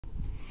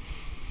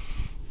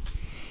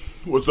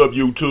What's up,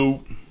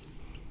 YouTube?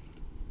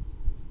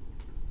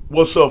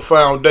 What's up,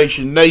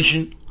 Foundation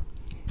Nation?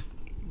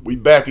 We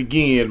back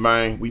again,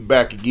 man. We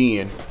back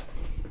again.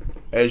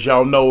 As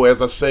y'all know,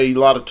 as I say a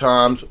lot of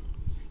times,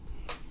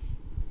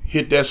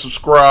 hit that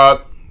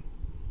subscribe,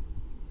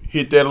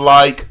 hit that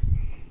like,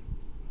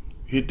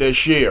 hit that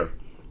share.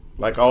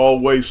 Like I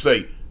always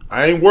say,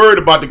 I ain't worried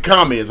about the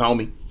comments,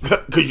 homie.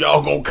 Because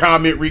y'all gonna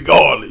comment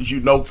regardless, you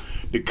know.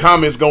 The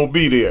comments gonna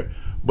be there.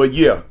 But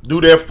yeah,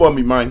 do that for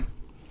me, man.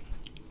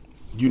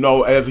 You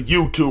know, as a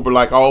YouTuber,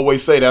 like I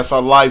always say, that's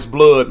our life's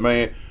blood,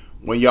 man.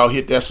 When y'all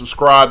hit that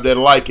subscribe, that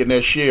like, and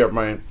that share,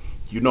 man.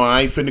 You know,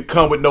 I ain't finna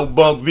come with no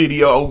bunk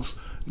videos,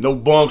 no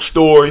bunk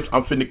stories.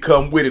 I'm finna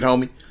come with it,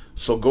 homie.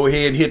 So go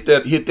ahead and hit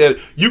that.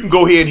 You can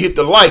go ahead and hit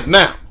the like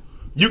now.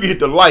 You can hit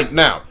the like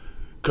now.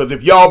 Because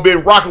if y'all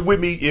been rocking with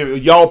me,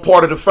 if y'all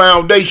part of the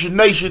Foundation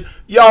Nation,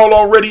 y'all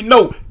already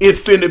know it's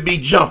finna be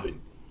jumping.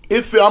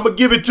 I'm going to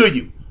give it to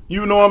you.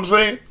 You know what I'm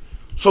saying?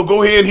 So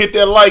go ahead and hit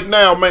that like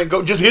now, man.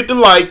 Just hit the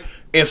like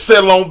and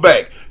settle on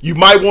back. You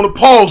might want to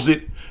pause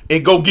it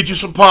and go get you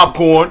some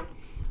popcorn.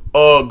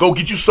 Go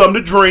get you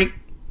something to drink.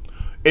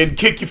 And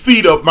kick your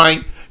feet up,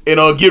 man.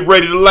 And get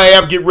ready to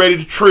laugh, get ready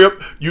to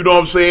trip. You know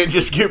what I'm saying?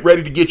 Just get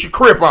ready to get your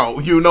crip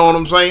on. You know what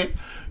I'm saying?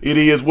 It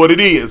is what it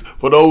is.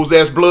 For those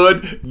that's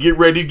blood, get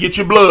ready to get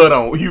your blood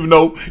on. You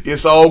know,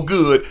 it's all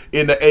good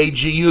in the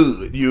AG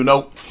hood. You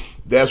know,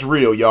 that's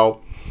real,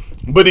 y'all.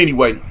 But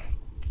anyway,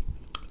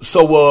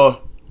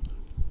 so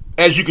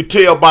as you can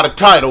tell by the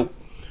title,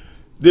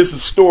 this is a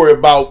story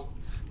about,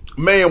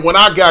 man, when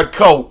I got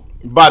caught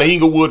by the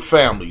Inglewood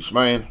families,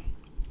 man.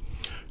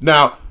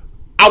 Now,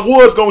 I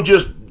was going to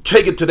just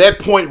take it to that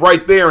point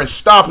right there and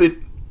stop it.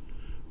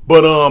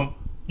 But,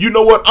 you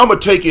know what? I'm going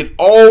to take it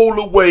all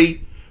the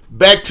way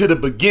back to the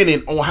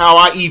beginning on how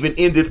I even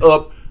ended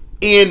up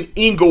in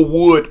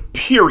Inglewood,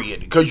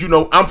 period. Because, you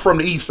know, I'm from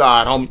the east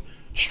side, homie.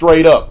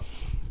 Straight up.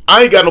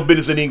 I ain't got no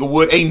business in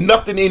Inglewood. Ain't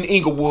nothing in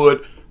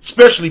Inglewood,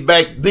 especially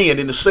back then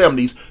in the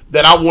 70s,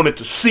 that I wanted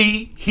to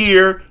see,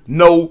 hear,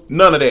 know,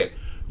 none of that.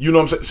 You know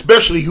what I'm saying?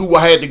 Especially who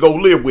I had to go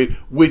live with,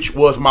 which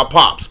was my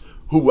pops,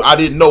 who I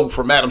didn't know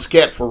from Adam's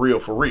cat for real,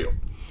 for real.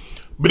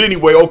 But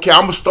anyway, okay,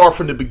 I'm going to start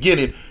from the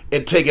beginning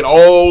and take it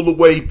all the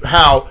way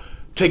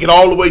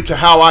to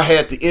how I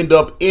had to end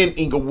up in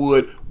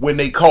Inglewood when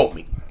they caught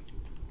me.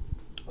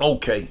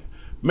 Okay.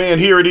 Man,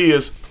 here it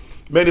is.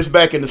 Man, it's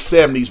back in the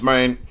 70s,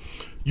 man.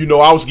 You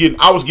know, I was getting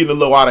a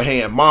little out of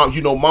hand.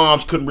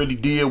 Moms couldn't really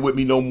deal with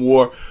me no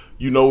more.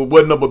 You know, it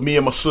wasn't nothing but me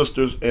and my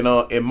sisters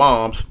and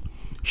moms.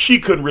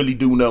 She couldn't really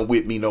do nothing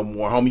with me no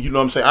more, homie. You know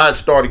what I'm saying? I had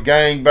started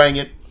gang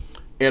banging,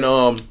 and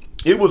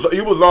it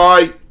was all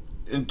right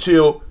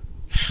until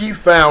she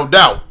found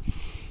out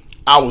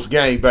I was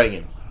gang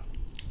banging,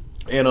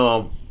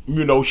 and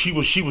you know, she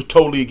was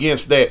totally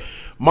against that.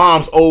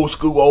 Mom's old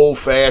school, old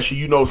fashioned.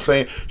 You know what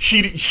I'm saying?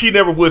 She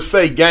never would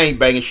say gang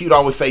banging. She'd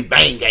always say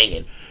bang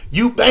ganging.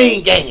 You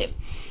bang ganging.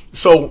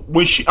 So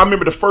when I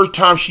remember the first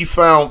time she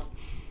found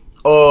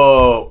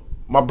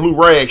my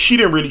blue rag, she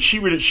didn't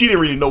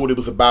really know what it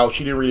was about.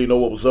 She didn't really know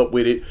what was up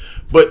with it.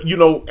 But you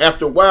know,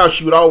 after a while,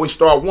 she would always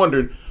start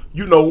wondering,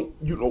 you know,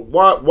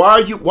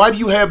 why do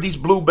you have these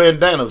blue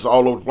bandanas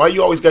all over? Why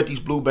you always got these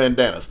blue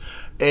bandanas?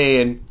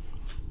 And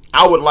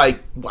I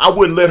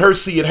wouldn't let her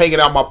see it hanging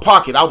out my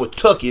pocket. I would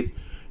tuck it,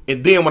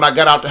 and then when I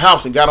got out the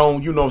house and got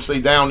on, you know, say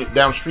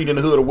down street in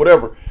the hood or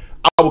whatever,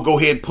 I would go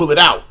ahead and pull it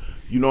out.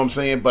 You know what I'm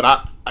saying?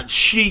 But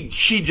she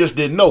just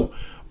didn't know.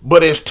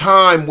 But as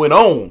time went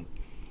on,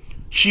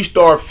 she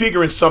started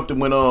figuring something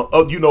when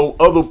you know,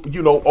 other,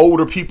 you know,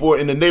 older people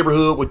in the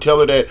neighborhood would tell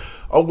her that,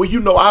 oh, well, you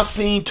know, I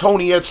seen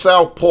Tony at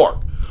South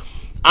Park.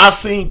 I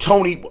seen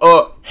Tony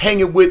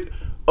hanging with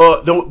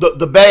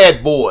the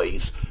bad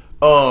boys.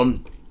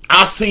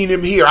 I seen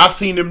him here. I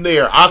seen him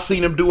there. I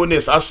seen him doing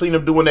this. I seen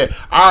him doing that.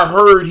 I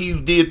heard he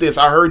did this.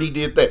 I heard he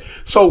did that.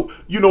 So,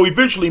 you know,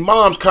 eventually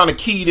moms kind of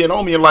keyed in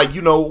on me and like,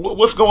 you know,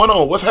 what's going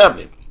on? What's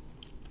happening?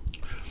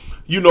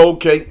 You know,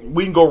 okay,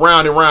 we can go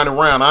round and round and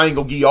round. I ain't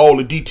going to give you all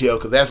the detail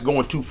because that's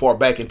going too far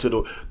back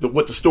into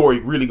what the story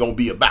really going to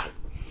be about.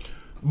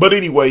 But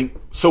anyway,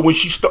 so when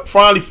she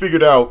finally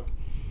figured out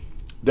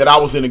that I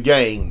was in a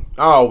gang,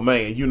 oh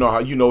man, you know how,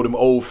 you know, them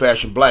old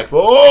fashioned black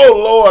people. Oh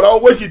Lord, oh,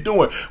 what you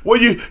doing? Well,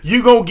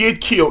 you gonna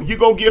get killed, you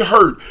gonna get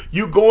hurt,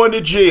 you going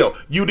to jail,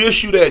 you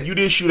this, you that, you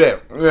this, you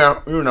that.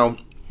 Yeah, you know.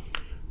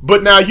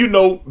 But now, you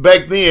know,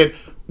 back then,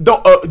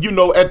 you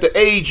know, at the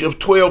age of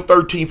 12,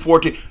 13,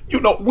 14, you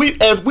know, we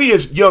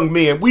as young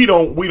men, we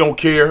don't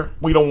care,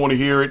 we don't want to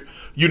hear it.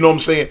 You know what I'm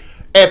saying?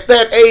 At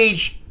that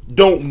age,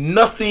 don't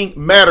nothing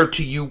matter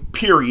to you,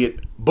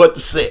 period, but the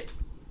set.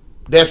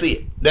 That's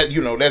it. That,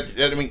 you know,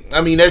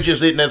 I mean that's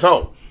just it, and that's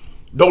all.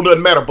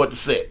 Doesn't matter but the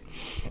set.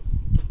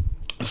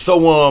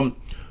 So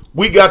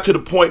we got to the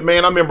point,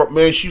 man. I remember,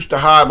 man, she used to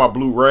hide my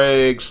blue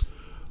rags.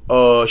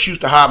 She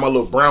used to hide my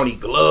little brownie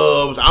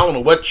gloves. I don't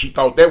know what she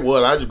thought that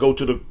was. I just go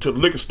to the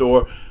liquor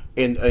store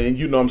and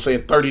you know what I'm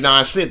saying,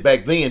 39 cents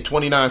back then,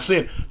 29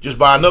 cents, just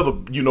buy another,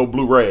 you know,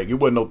 blue rag. It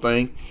wasn't no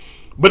thing.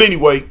 But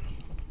anyway,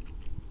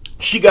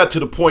 she got to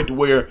the point to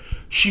where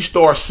she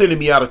started sending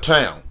me out of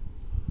town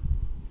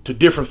to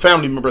different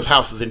family members'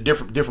 houses in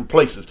different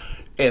places.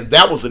 And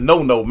that was a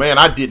no-no, man.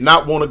 I did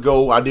not want to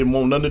go. I didn't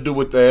want nothing to do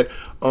with that.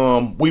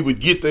 We would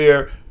get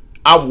there.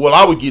 I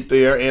would get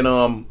there,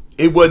 and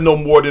it wasn't no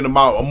more than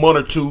about a month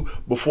or two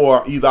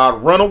before either I'd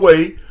run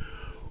away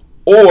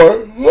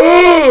or,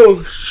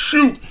 oh,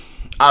 shoot,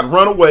 I'd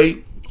run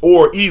away,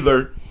 or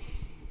either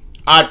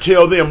I'd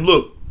tell them,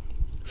 look,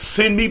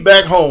 send me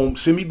back home,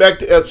 send me back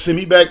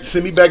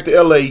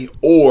to LA,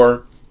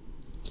 or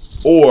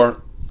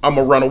I'm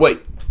gonna run away.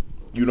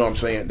 You know what I'm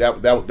saying?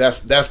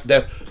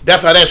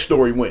 That's how that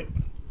story went.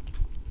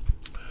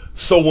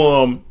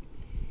 So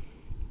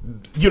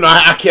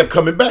I kept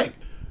coming back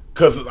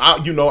because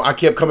I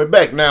kept coming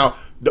back. Now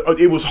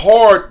it was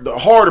hard. The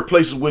harder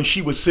places when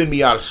she would send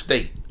me out of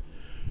state.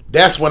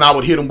 That's when I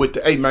would hit them with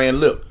the, hey man,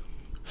 look,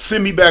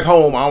 send me back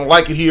home. I don't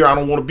like it here. I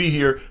don't want to be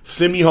here.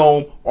 Send me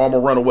home, or I'm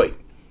gonna run away.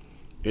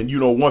 And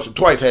once or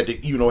twice had to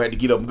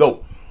get up and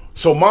go.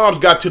 So mom's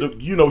got to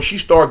the, she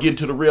started getting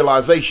to the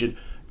realization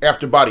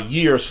after about a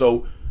year or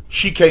so,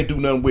 she can't do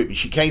nothing with me.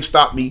 She can't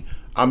stop me.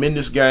 I'm in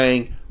this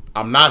gang.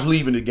 I'm not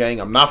leaving the gang.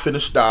 I'm not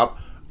finna stop.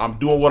 I'm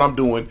doing what I'm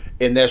doing,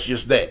 and that's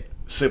just that.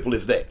 Simple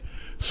as that.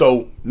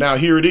 So now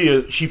here it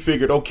is. She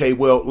figured, okay,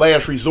 well,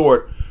 last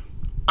resort,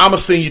 I'm gonna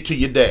send you to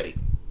your daddy.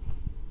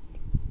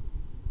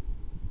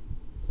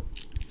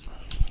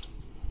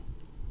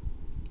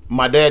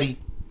 My daddy?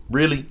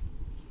 Really?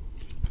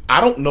 I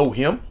don't know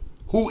him.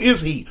 Who is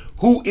he?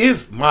 Who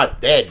is my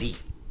daddy?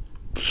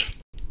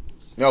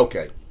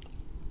 Okay.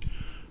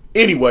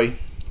 Anyway,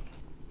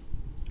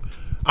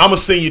 I'm going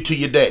to send you to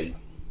your daddy.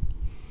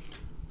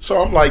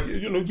 So I'm like,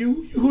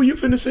 who you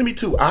finna send me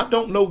to? I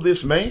don't know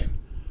this man.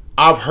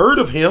 I've heard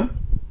of him.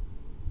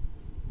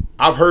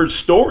 I've heard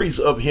stories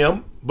of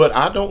him, but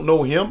I don't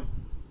know him.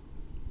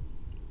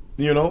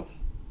 I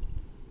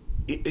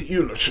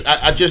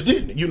just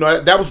didn't.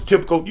 That was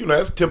typical.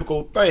 That's a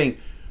typical thing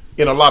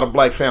in a lot of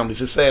black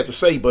families. It's sad to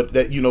say, but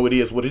that it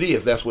is what it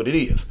is. That's what it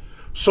is.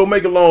 So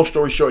make a long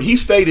story short, he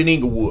stayed in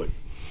Inglewood.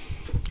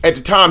 At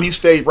the time, he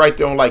stayed right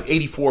there on like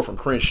 84th and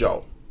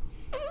Crenshaw,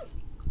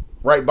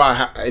 right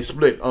by a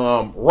split,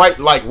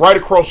 right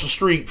across the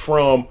street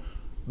from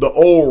the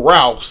old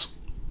Ralph's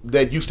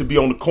that used to be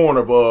on the corner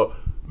of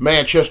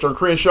Manchester and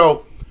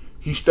Crenshaw.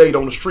 He stayed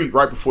on the street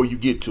right before you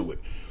get to it.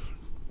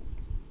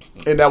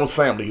 And that was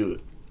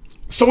familyhood.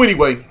 So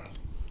anyway,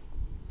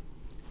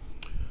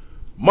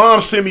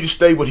 mom sent me to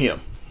stay with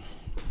him.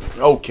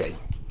 Okay.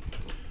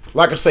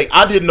 Like I say,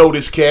 I didn't know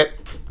this cat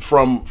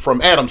from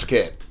Adam's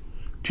cat.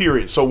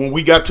 Period. So when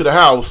we got to the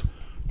house,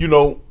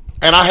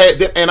 and I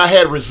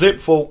had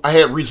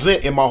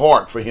resent in my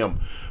heart for him,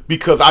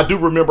 because I do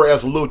remember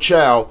as a little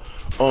child,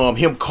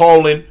 him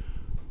calling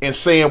and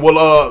saying,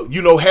 well,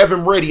 have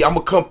him ready. I'm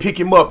gonna come pick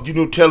him up.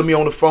 Telling me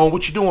on the phone,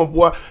 what you doing,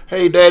 boy?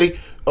 Hey, daddy.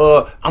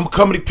 I'm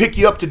coming to pick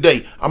you up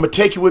today. I'm gonna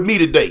take you with me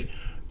today.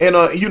 And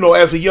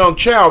as a young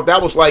child, that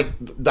was like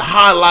the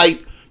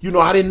highlight.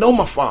 I didn't know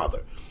my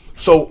father,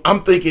 so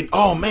I'm thinking,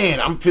 oh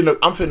man, I'm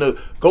finna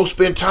go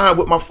spend time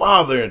with my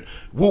father and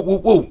woo woo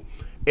woo.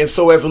 And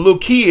so as a little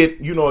kid,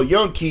 a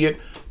young kid,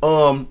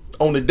 on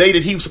the day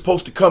that he was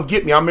supposed to come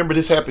get me, I remember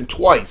this happened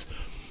twice.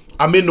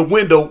 I'm in the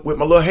window with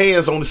my little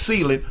hands on the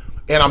ceiling,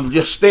 and I'm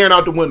just staring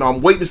out the window.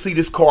 I'm waiting to see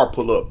this car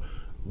pull up.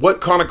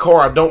 What kind of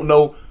car, I don't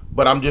know.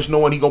 But I'm just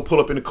knowing he gonna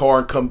pull up in the car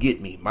and come get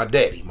me. My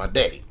daddy.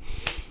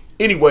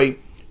 Anyway,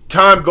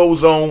 time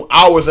goes on,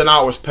 hours and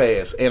hours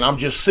pass, and I'm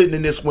just sitting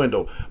in this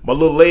window. My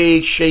little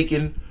legs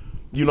shaking,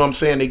 you know what I'm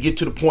saying? They get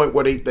to the point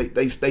where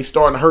they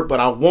starting to hurt, but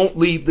I won't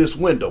leave this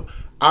window.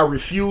 I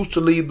refuse to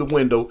leave the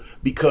window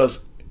because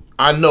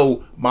I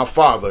know my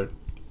father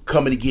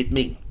coming to get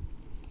me,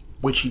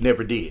 which he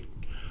never did.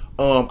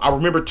 I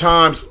remember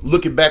times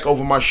looking back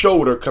over my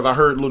shoulder because I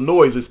heard little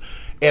noises,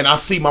 and I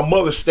see my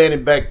mother standing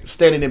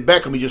in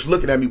back of me, just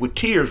looking at me with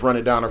tears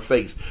running down her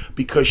face,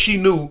 because she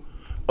knew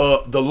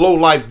the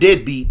low-life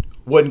deadbeat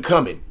wasn't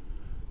coming.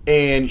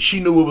 And she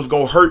knew it was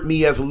going to hurt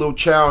me as a little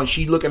child, and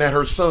she looking at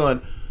her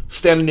son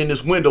standing in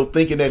this window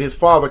thinking that his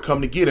father come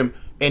to get him,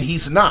 and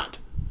he's not.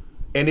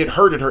 And it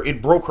hurted her.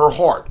 It broke her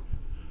heart.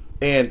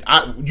 And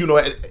I,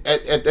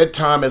 at that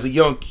time as a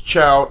young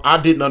child, I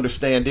didn't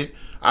understand it.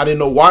 I didn't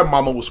know why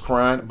mama was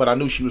crying, but I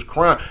knew she was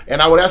crying.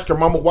 And I would ask her,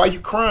 Mama, why you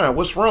crying?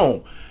 What's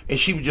wrong? And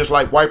she would just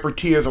like wipe her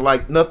tears and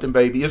like, nothing,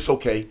 baby. It's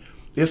okay.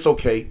 It's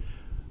okay.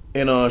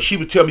 And she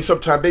would tell me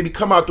sometime, baby,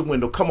 come out the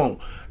window. Come on.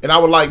 And I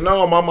would like,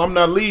 no, Mama, I'm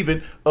not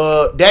leaving.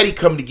 Daddy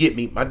come to get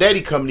me. My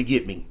daddy come to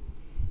get me.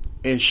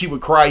 And she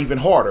would cry even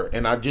harder.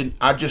 And I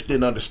just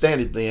didn't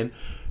understand it then.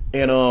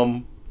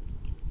 And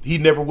he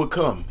never would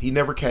come. He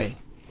never came.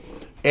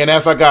 And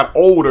as I got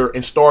older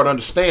and started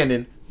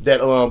understanding that,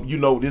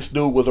 this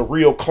dude was a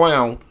real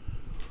clown,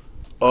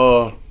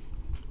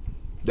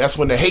 that's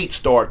when the hate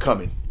started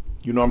coming.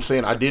 You know what I'm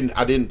saying? I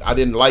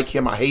didn't like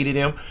him. I hated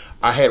him.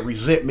 I had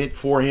resentment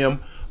for him.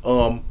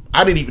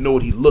 I didn't even know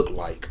what he looked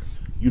like.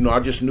 I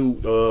just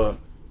knew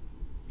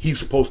he's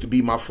supposed to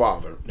be my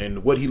father.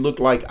 And what he looked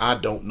like, I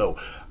don't know.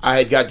 I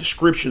had got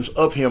descriptions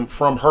of him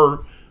from her,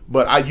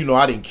 But I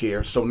didn't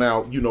care. So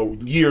now,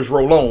 years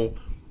roll on.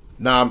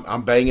 Now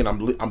I'm banging.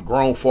 I'm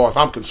grown, far as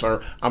I'm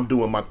concerned. I'm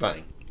doing my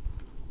thing.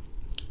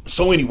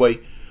 So anyway,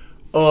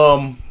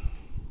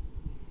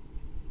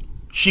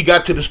 she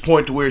got to this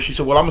point to where she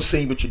said, "Well, I'm gonna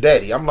sing with your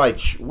daddy." I'm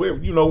like, "Where,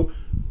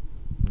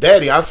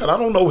 Daddy?" I said, "I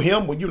don't know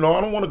him. Well, I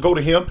don't want to go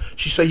to him."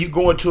 She said, "You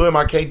going to him?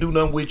 I can't do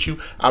nothing with you.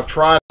 I've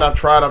tried.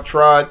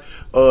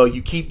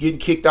 You keep getting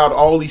kicked out of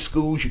all these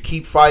schools. You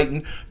keep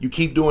fighting. You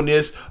keep doing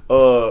this.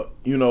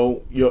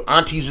 Your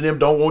aunties and them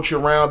don't want you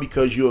around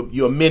because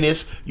you're a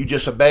menace. You're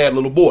just a bad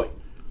little boy."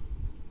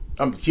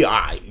 Yeah,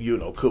 all right,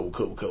 cool.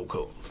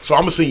 So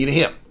I'm gonna send you to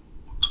him.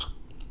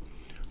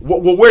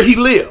 Well, where he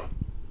live?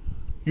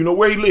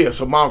 Where he lives.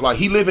 So mom's like,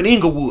 "He live in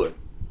Inglewood.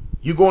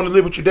 You going to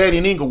live with your daddy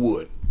in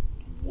Inglewood?"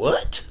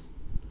 What?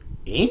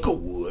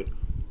 Inglewood?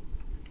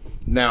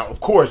 Now, of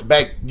course,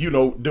 back,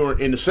 during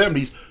in the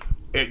 70s,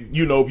 if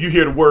you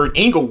hear the word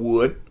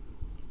Inglewood,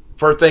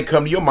 first thing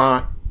come to your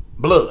mind,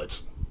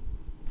 Bloods.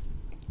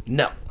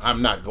 No,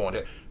 I'm not going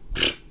there.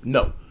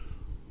 No.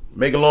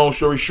 Make a long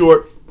story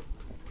short,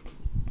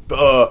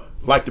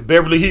 like the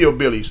Beverly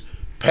Hillbillies,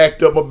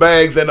 packed up my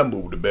bags and I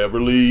moved to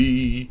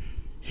Beverly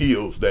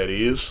Hills, that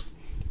is.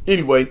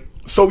 Anyway,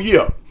 so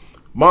yeah,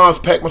 mom's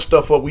packed my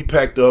stuff up. We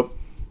packed up.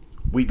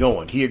 We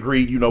going. He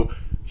agreed,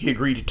 he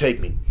agreed to take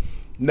me.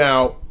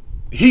 Now,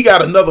 he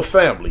got another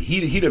family.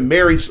 He done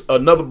married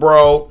another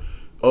broad.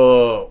 He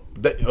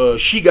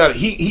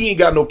ain't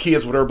got no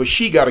kids with her, but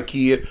she got a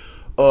kid.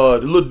 The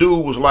little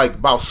dude was like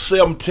about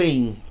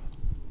 17.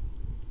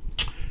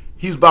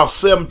 He's about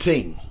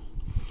 17.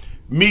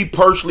 Me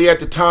personally, at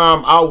the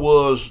time, I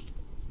was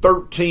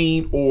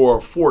 13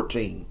 or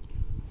 14.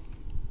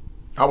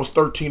 I was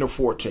 13 or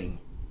 14.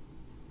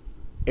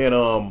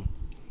 And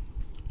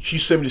she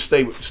sent me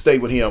to stay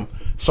with him.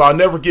 So I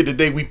never get the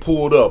day we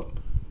pulled up.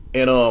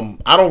 And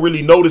I don't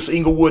really know this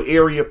Inglewood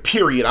area,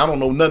 period. I don't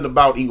know nothing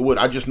about Inglewood.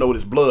 I just know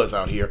there's Bloods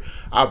out here.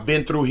 I've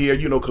been through here,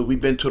 because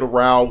we've been to the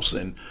Rouse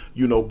and,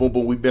 boom,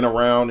 boom, we've been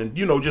around and,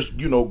 just,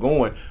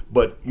 going.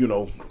 But,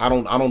 I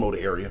don't know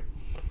the area.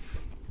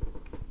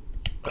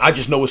 I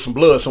just know it's some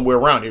blood somewhere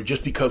around here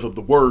just because of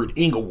the word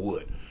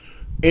Inglewood.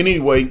 And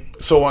anyway,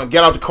 so I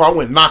got out the car. I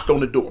went and knocked on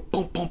the door.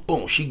 Boom, boom,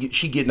 boom. She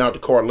getting out the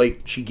car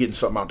late. She getting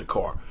something out the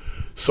car.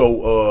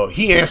 So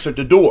he answered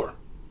the door.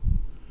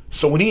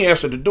 So when he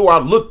answered the door, I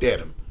looked at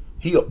him.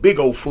 He a big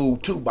old fool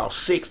too, about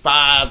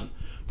 6'5",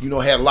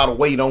 had a lot of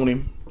weight on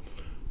him.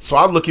 So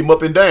I look him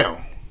up and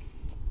down.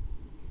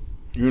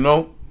 And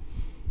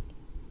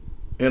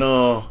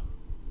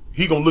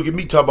he gonna look at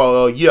me talk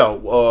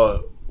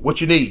about,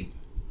 what you need?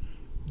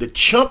 The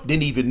chump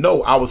didn't even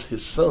know I was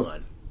his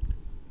son.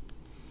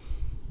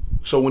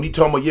 So when he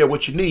told me, yeah,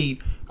 what you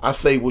need, I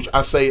say,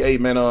 hey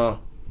man,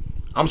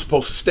 I'm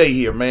supposed to stay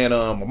here, man.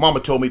 My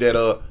mama told me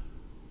that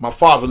my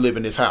father live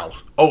in this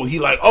house. Oh, he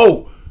like,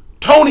 oh,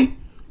 Tony.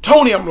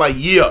 I'm like,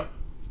 yeah.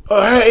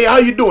 Hey, how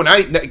you doing?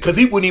 Because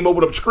he wouldn't even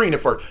open up the screen at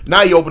first.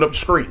 Now he opened up the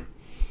screen.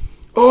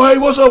 Oh, hey,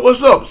 what's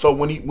up? So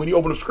when he opened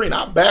up the screen,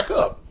 I back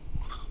up.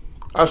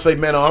 I say,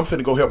 man, I'm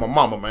finna go help my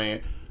mama,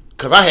 man.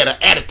 Because I had an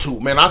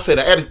attitude, man. I said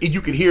an attitude.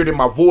 You could hear it in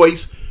my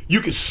voice. You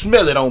could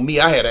smell it on me.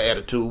 I had an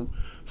attitude.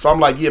 So I'm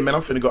like, yeah, man,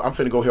 I'm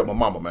finna go help my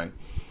mama, man.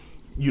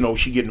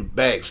 She getting the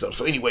bag stuff.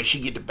 So anyway,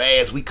 she get the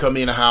bags. We come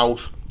in the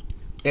house.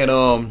 And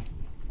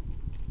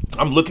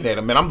I'm looking at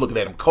him, man. I'm looking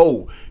at him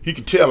cold. He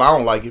can tell I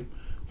don't like him.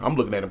 I'm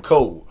looking at him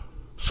cold.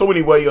 So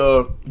anyway,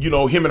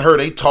 him and her,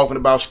 they talking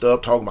about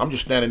stuff. I'm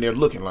just standing there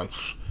looking like,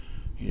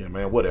 yeah,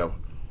 man, whatever.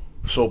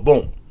 So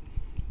boom.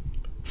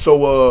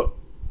 So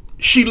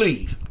she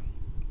leave.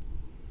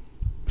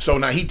 So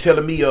now he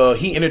telling me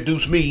he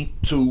introduced me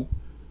to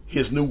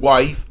his new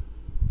wife,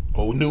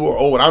 or new or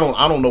old. I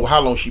don't know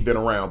how long she been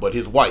around, but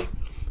his wife.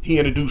 He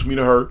introduced me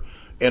to her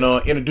and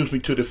introduced me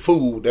to the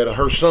fool that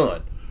her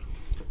son.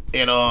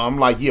 And I'm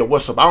like, yeah,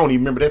 what's up? I don't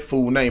even remember that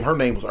fool name. Her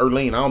name was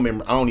Erlene. I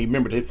don't even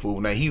remember that fool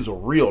name. He was a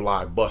real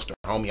live buster,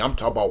 homie. I'm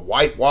talking about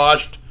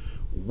whitewashed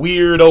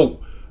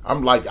weirdo.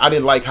 I'm like, I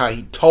didn't like how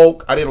he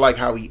talked. I didn't like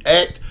how he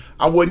act.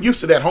 I wasn't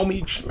used to that,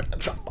 homie.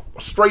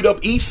 Straight up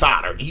East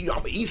Sider.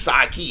 I'm an East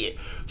Side kid.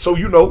 So,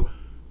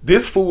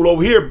 this fool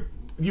over here,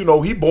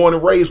 he born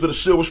and raised with a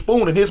silver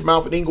spoon in his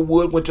mouth in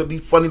Inglewood, went to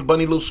these funny,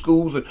 bunny little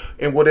schools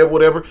and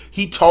whatever.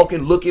 He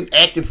talking, looking,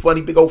 acting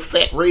funny, big old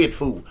fat red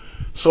fool.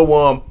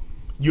 So,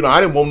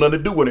 I didn't want nothing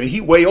to do with him. He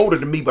way older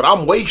than me, but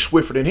I'm way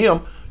swifter than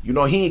him.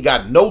 He ain't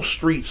got no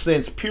street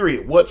sense,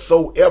 period,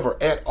 whatsoever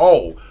at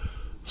all.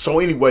 So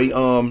anyway,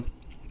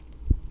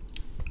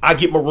 I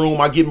get my room.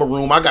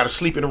 I got to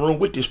sleep in the room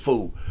with this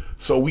fool.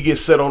 So we get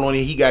set on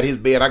it. He got his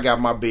bed. I got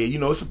my bed.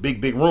 It's a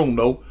big, big room,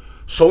 though.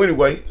 So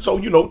anyway,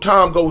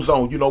 time goes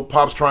on.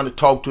 Pop's trying to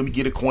talk to me,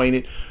 get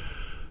acquainted.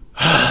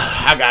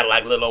 I got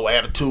like a little old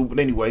attitude, but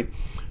anyway.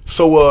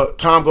 So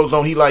time goes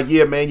on. He like,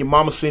 yeah, man, your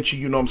mama sent you.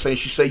 You know what I'm saying?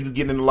 She say you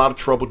getting in a lot of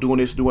trouble doing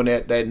this, doing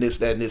that, and this,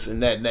 that, and this,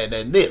 and that, and that,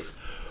 and this.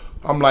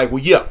 I'm like,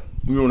 well, yeah.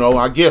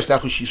 I guess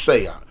that's what she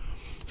say.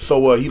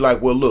 So he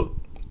like, well, look,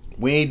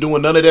 we ain't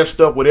doing none of that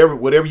stuff.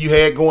 Whatever you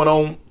had going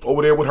on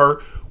over there with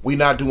her, we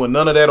not doing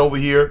none of that over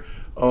here.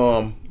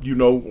 You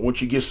know,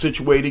 once you get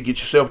situated, get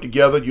yourself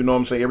together, you know what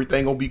I'm saying,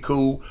 everything gonna be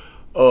cool.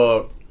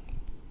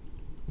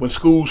 When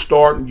school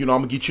starting, you know,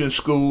 I'm gonna get you in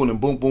school, and then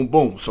boom, boom,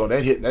 boom. So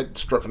that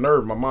struck a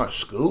nerve in my mind.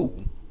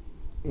 School?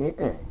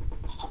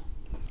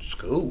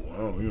 School?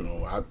 Oh, you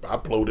know, I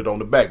blowed it on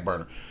the back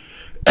burner.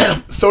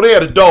 So they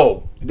had a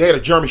dog. They had a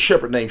German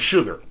Shepherd named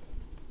Sugar.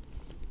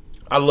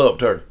 I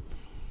loved her.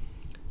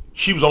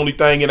 She was the only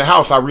thing in the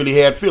house I really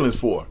had feelings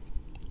for,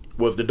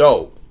 was the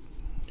dog.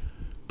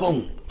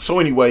 Boom. So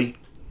anyway,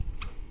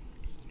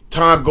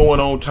 time going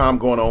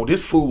on.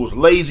 This fool was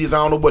lazy as I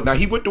don't know what. Now,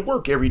 he went to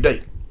work every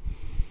day,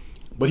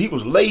 but he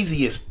was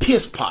lazy as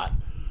piss pot.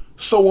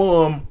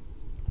 So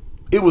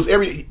it was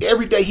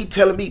every day he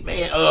telling me,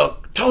 man,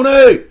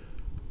 Tony,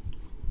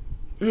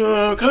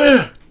 come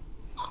here.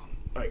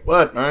 Like,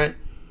 what, man?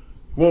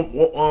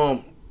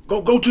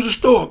 Go to the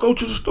store. Go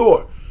to the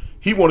store.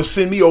 He want to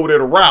send me over there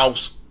to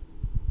Ralph's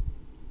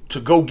to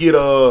go get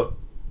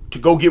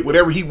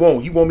whatever he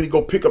want. He want me to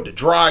go pick up the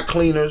dry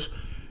cleaners.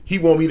 He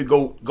want me to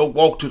go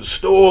walk to the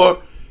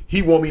store.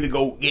 He want me to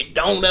go get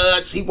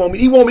donuts. He want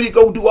me to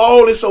go do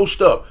all this old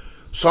stuff.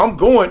 So I'm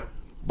going,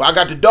 but I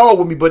got the dog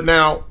with me. But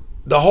now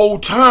the whole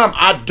time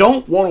I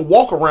don't want to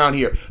walk around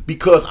here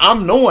because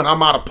I'm knowing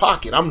I'm out of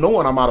pocket. I'm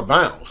knowing I'm out of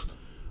bounds.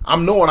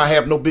 I'm knowing I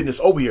have no business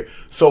over here.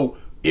 So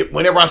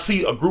whenever I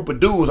see a group of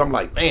dudes, I'm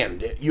like,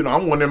 man, you know,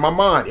 I'm wondering in my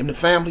mind, them the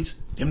families,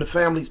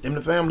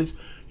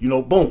 you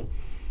know, boom.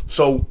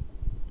 So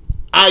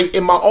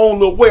in my own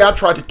little way, I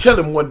tried to tell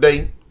him one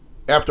day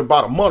after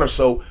about a month or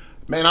so,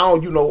 man, I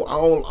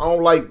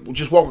don't like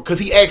just walking, because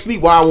he asked me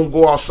why I won't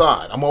go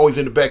outside. I'm always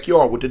in the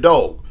backyard with the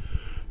dog.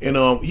 And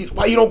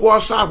why you don't go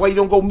outside? Why you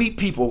don't go meet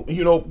people?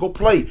 You know, go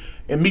play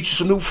and meet you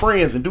some new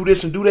friends and do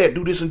this and do that,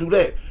 do this and do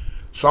that.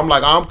 So I'm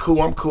like, I'm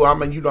cool. I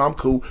mean, you know, I'm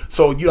cool.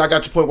 So, you know, I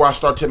got to the point where I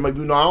start telling them,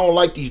 you know, I don't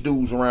like these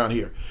dudes around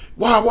here.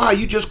 Why?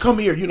 You just come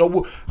here. You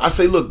know, I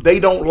say, look, they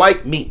don't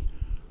like me.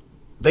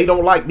 They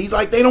don't like me. He's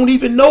like, they don't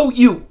even know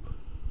you.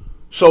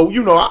 So,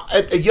 you know,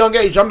 at a young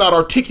age, I'm not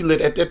articulate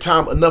at that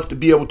time enough to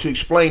be able to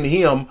explain to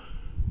him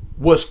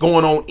what's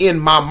going on in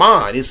my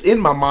mind. It's in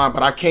my mind,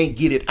 but I can't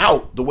get it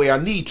out the way I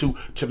need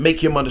to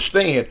make him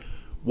understand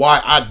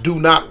why I do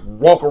not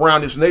walk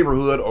around this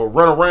neighborhood or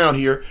run around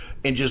here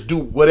and just do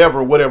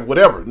whatever.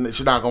 And it's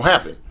not gonna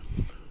happen.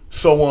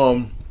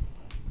 So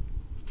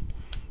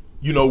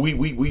you know, we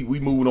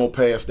moving on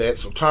past that.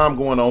 So time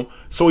going on.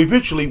 So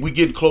eventually we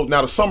get close.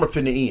 Now the summer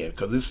finna end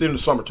because it's in the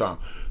summertime.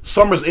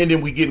 Summer's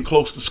ending. We getting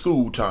close to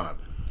school time.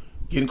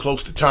 Getting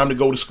close to time to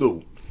go to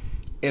school.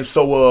 And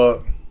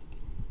so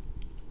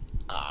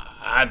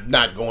I'm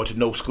not going to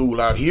no school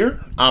out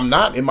here. I'm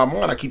not. In my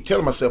mind, I keep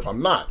telling myself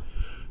I'm not.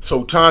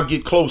 So time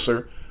get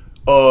closer.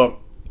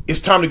 It's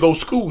time to go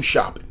school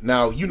shopping.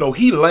 Now, you know,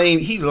 he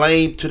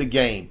lame to the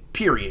game,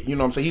 period. You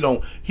know what I'm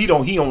saying? He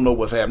don't know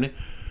what's happening.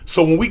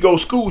 So when we go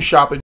school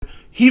shopping,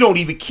 he don't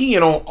even key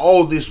in on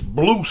all this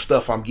blue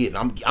stuff I'm getting.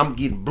 I'm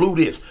getting blue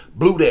this,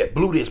 blue that,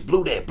 blue this,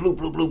 blue that, blue.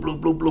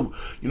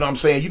 You know what I'm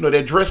saying? You know,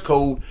 that dress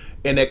code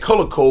and that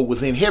color code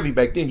was in heavy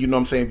back then. You know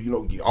what I'm saying? You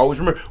know, you always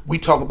remember, we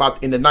talk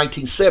about in the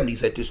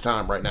 1970s at this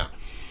time right now.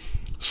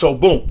 So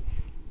boom.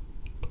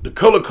 The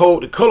color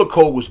code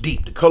was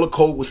deep. The color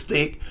code was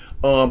thick.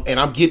 And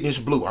I'm getting this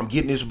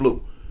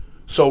blue.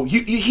 So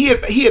he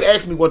had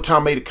asked me one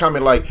time, made a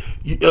comment like,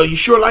 you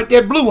sure like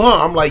that blue,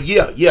 huh? I'm like,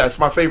 yeah, it's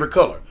my favorite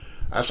color.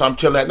 So I'm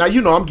telling that. Now,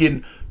 you know, I'm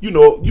getting, you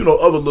know,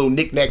 other little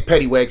knick-knack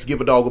paddywhacks,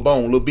 give a dog a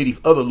bone, little bitty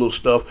other little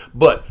stuff.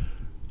 But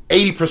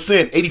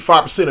 80%,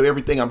 85% of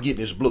everything I'm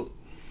getting is blue.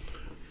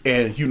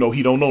 And, you know,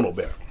 he don't know no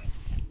better.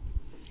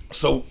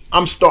 So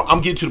I'm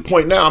getting to the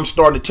point now, I'm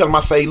starting to tell him, I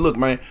say, look,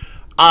 man,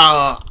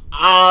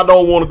 I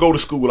don't want to go to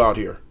school out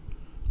here.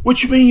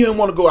 What you mean you don't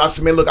want to go? I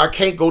said, man, look, I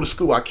can't go to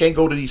school. I can't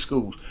go to these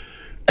schools.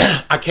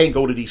 I can't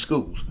go to these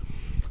schools.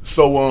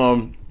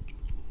 So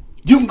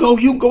you can go.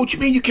 What you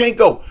mean you can't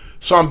go?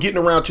 So I'm getting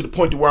around to the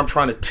point to where I'm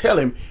trying to tell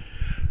him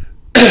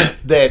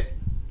that,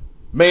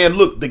 man,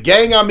 look, the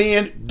gang I'm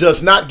in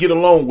does not get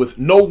along with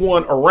no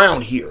one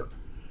around here.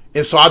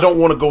 And so I don't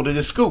want to go to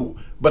this school.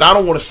 But I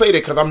don't want to say that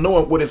because I'm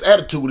knowing what his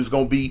attitude is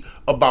going to be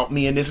about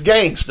me and this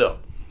gang stuff.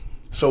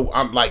 So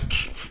I'm like,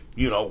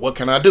 you know, what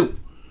can I do?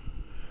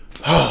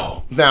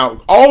 Oh,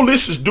 now, all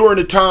this is during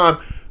the time,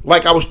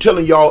 like I was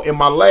telling y'all in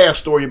my last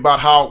story about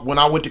how when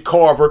I went to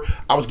Carver,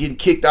 I was getting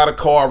kicked out of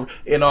Carver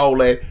and all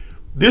that.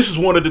 This is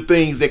one of the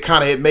things that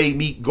kind of had made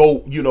me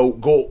go,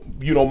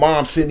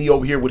 mom sent me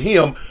over here with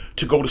him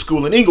to go to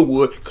school in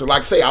Inglewood. Because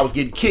like I say, I was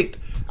getting kicked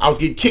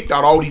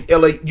out all these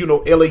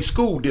LA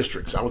school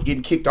districts. I was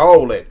getting kicked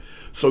all that.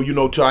 So, you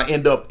know, till I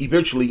end up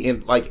eventually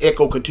in like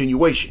echo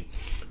continuation.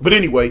 But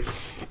anyway,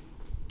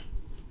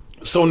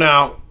 so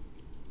now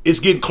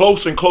it's getting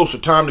closer and closer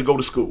time to go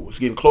to school. It's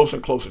getting closer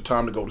and closer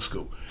time to go to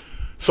school.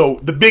 So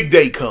the big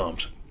day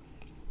comes.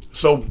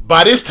 So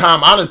by this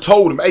time, I done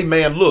told him, hey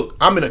man, look,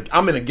 I'm in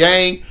a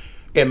gang,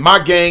 and my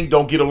gang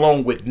don't get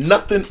along with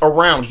nothing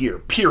around here,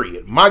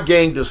 period. My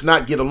gang does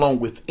not get along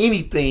with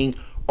anything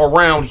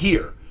around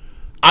here.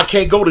 I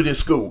can't go to this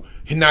school.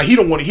 Now he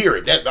don't want to hear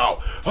it. That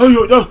dog. Oh,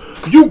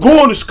 you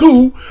going to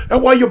school?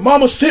 That's why your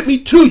mama sent me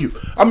to you.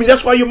 I mean,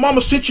 that's why your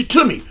mama sent you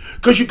to me.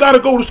 Because you got to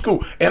go to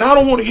school. And I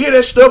don't want to hear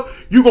that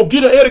stuff. You going to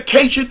get an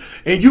education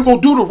and you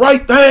going to do the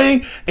right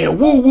thing and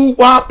woo woo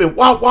wop and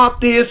wop wop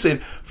this and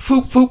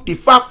foop foop de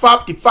fop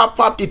fop de fop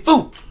fop de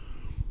foop.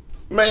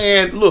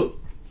 Man, look.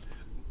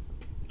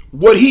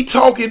 What he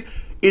talking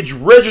is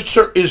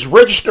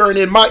registering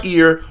in my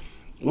ear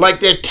like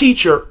that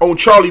teacher on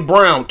Charlie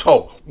Brown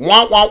talk.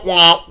 Womp, womp,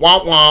 womp,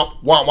 womp,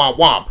 womp, womp, womp,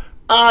 womp.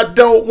 I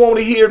don't want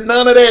to hear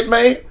none of that,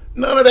 man.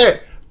 None of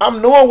that.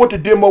 I'm knowing what the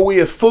demo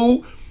is,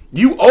 fool.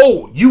 You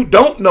old. You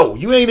don't know.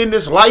 You ain't in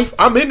this life.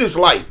 I'm in this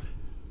life.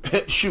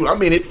 Shoot,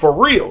 I'm in it for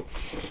real.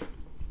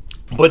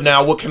 But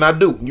now what can I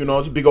do? You know,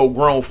 it's a big old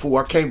grown fool.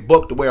 I can't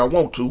buck the way I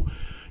want to.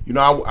 You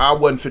know, I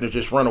wasn't finna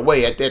just run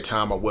away. At that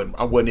time, I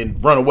wasn't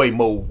in runaway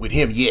mode with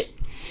him yet.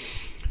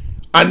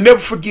 I never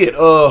forget,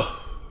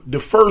 the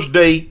first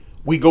day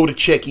we go to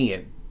check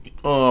in.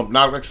 Now,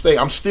 like I say,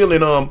 I'm still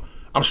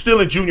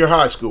in junior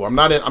high school. I'm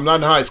not in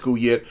high school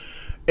yet.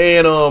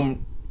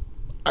 And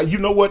you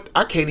know what?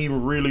 I can't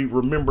even really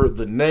remember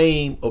the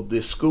name of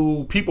this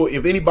school. People,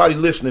 if anybody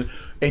listening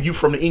and you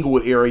from the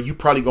Inglewood area, you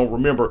probably gonna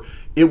remember.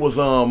 It was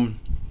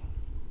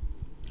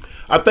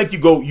I think you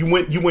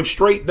went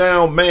straight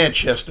down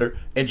Manchester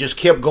and just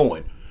kept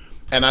going.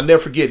 And I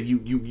never forget,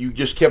 you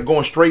just kept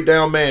going straight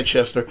down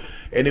Manchester,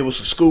 and it was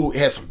a school. It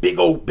had some big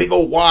old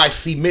wide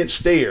cement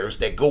stairs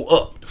that go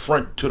up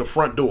to the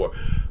front door.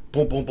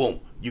 Boom, boom,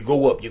 boom. You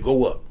go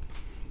up.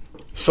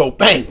 So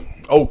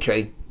bang.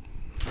 Okay,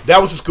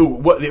 that was the school.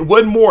 It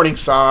wasn't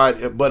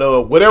Morningside,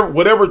 but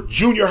whatever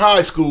junior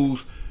high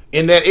schools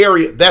in that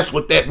area, that's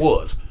what that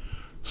was.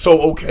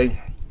 So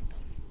okay,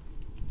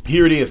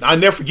 here it is. I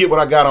never forget what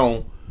I got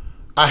on.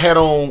 I had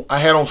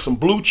on some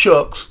blue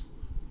Chucks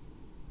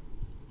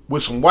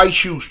with some white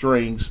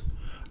shoestrings.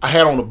 I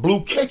had on a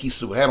blue khaki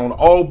suit. I had on an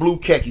all blue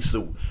khaki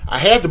suit. I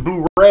had the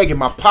blue rag in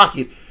my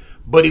pocket,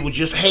 but it was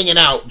just hanging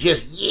out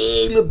just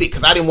a little bit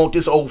because I didn't want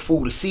this old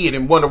fool to see it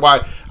and wonder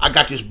why I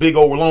got this big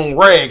old long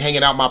rag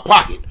hanging out my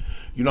pocket.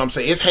 You know what I'm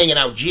saying? It's hanging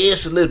out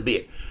just a little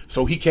bit,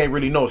 so he can't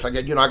really notice. I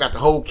got the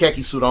whole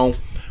khaki suit on.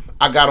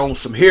 I got on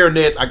some hair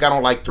nets. I got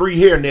on like 3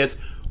 hair nets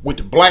with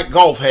the black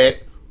golf hat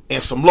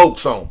and some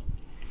Lokes on.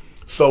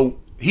 So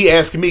he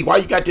asking me, why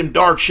you got them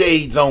dark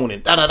shades on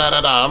and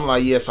da-da-da-da-da. I'm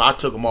like, yeah, so I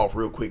took them off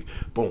real quick.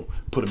 Boom,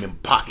 put them in my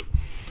pocket.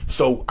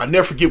 So I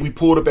never forget, we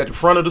pulled up at the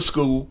front of the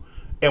school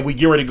and we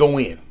get ready to go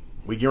in.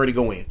 We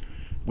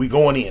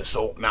going in.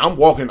 So now I'm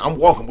walking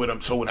with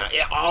them. So now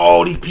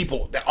all these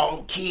people,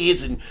 all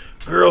kids and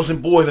girls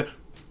and boys,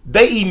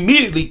 they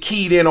immediately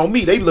keyed in on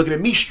me. They looking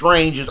at me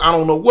strange as I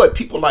don't know what.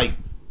 People like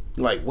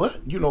what?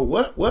 You know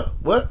what?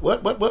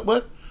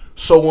 What?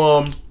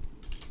 So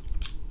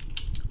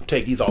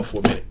take these off for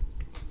a minute.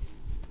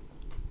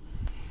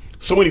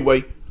 So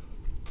anyway,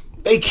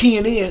 they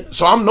keying in.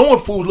 So I'm knowing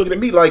fools looking at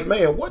me like,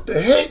 man, what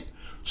the heck?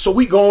 So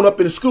we going up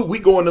in the school. We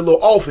go in the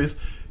little office,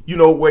 you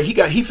know, where he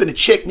finna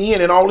check me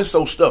in and all this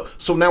old stuff.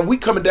 So now we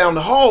coming down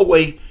the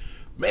hallway,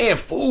 man,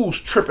 fools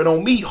tripping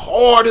on me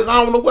hard as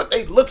I don't know what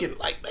they looking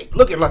like.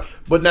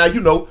 But now,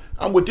 you know,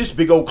 I'm with this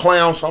big old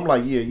clown. So I'm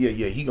like, yeah.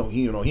 He ain't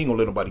gonna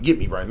let nobody get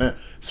me right now.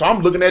 So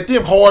I'm looking at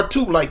them hard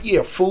too. Like,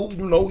 yeah, fool,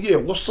 you know, yeah,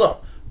 what's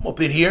up? I'm up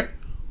in here.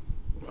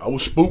 I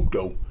was spooked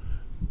though.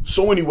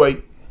 So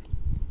anyway,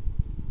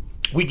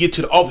 we get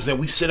to the office and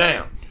we sit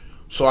down.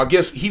 So I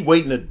guess he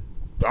waiting to,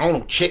 I don't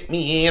know, check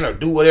me in or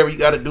do whatever you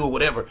got to do or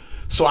whatever.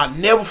 So I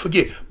never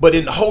forget. But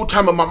in the whole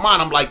time of my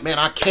mind, I'm like, man,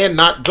 I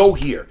cannot go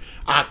here.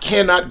 I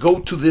cannot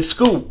go to this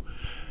school.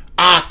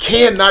 I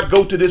cannot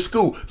go to this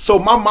school. So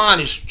my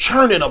mind is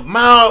churning a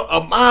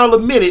mile a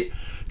minute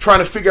trying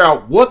to figure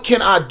out what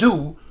can I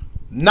do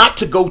not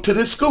to go to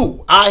this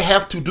school. I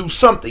have to do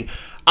something.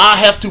 I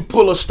have to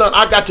pull a stunt.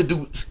 I got to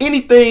do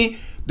anything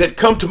that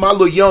come to my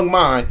little young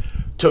mind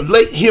to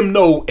let him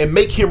know and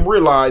make him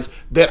realize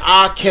that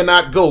I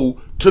cannot go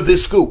to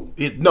this school.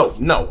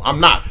 No, I'm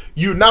not.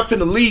 You're not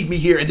finna leave me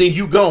here and then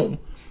you gone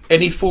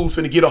and these fools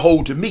finna get a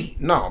hold to me.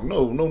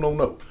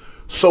 No.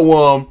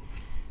 So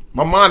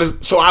my mind is,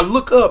 so I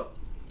look up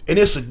and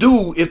it's a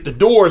dude. It's the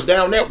doors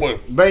down that way,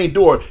 main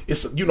door.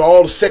 It's, you know,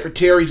 all the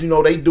secretaries, you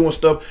know, they doing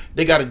stuff.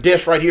 They got a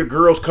desk right here.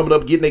 Girls coming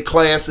up, getting their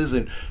classes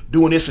and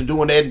doing this and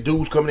doing that, and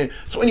dudes coming in.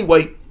 So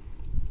anyway,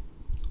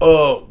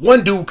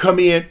 one dude come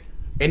in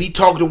and he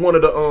talking to one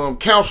of the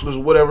counselors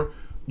or whatever,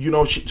 you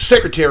know,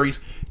 secretaries,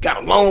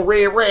 got a long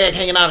red rag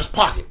hanging out his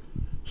pocket.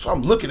 So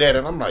I'm looking at it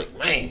and I'm like,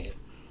 man.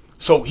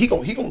 So he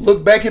gonna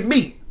look back at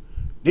me.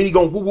 Then he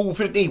gonna woo,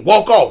 then he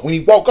walk off. When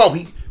he walk off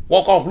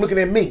looking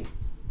at me.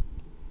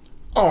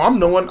 Oh, I'm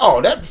knowing,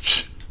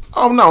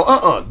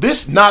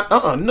 this not,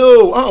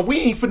 we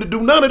ain't finna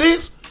do none of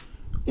this.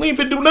 We ain't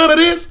finna do none of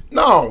this.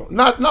 No,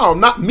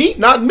 not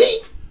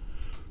me.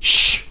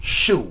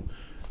 Shoot.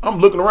 I'm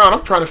looking around,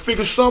 I'm trying to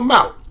figure something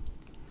out.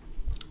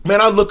 Man,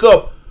 I look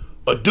up,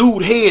 a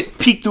dude head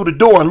peeked through the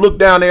door and looked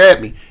down there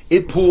at me.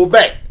 It pulled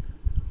back.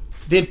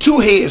 Then 2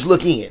 heads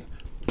look in,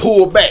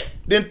 pull back.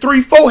 Then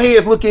 3, 4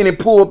 heads look in and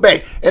pull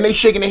back. And they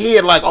shaking their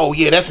head like, oh,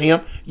 yeah, that's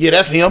him. Yeah,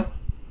 that's him.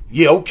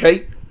 Yeah,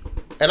 okay.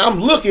 And I'm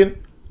looking.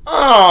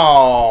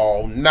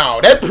 Oh, no.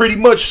 That pretty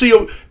much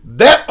sealed.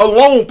 That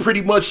alone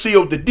pretty much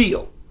sealed the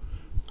deal.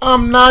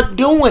 I'm not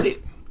doing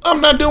it. I'm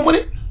not doing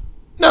it.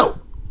 No.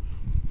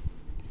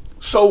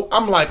 So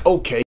I'm like,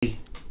 okay.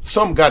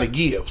 Something got to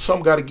give.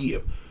 Something got to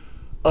give.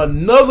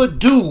 Another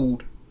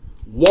dude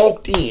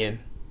walked in.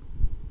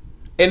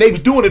 And they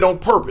was doing it on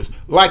purpose.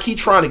 Like he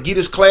trying to get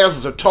his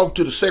classes or talk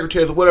to the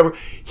secretaries or whatever.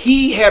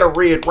 He had a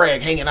red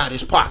rag hanging out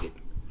his pocket.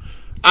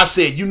 I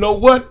said, you know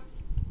what?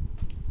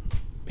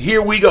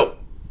 Here we go.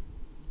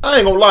 I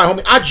ain't gonna lie,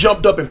 homie. I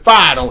jumped up and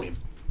fired on him.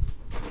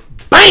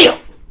 Bam!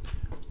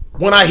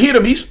 When I hit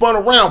him, he spun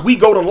around. We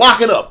go to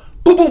locking up.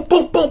 Boom, boom,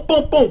 boom, boom,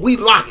 boom, boom. We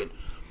lock it.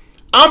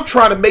 I'm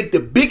trying to make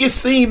the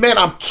biggest scene, man.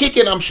 I'm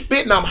kicking, I'm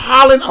spitting, I'm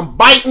hollering, I'm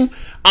biting,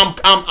 I'm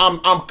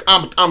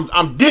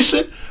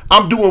dissing.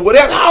 I'm doing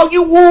whatever. Oh,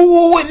 you woo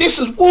woo, and this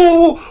is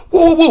woo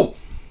woo woo.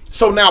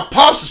 So now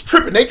Pops is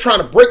tripping. They trying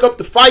to break up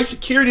the fight.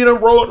 Security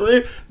done rolled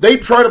in. They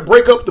trying to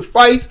break up the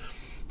fights.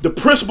 The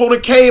principal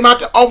that came out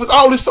the office.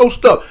 All this old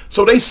stuff.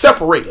 So they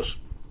separate us.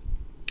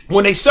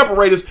 When they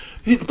separate us,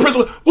 the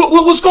principal,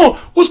 what's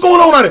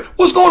going on out there?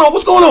 What's going on?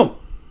 What's going on?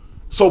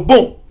 So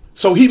boom.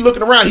 So he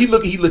looking around. He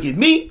look at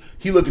me.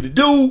 He look at the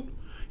dude.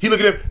 He look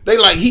at him. They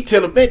like he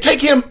tell him, man,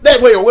 take him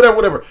that way or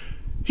whatever.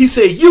 He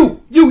said,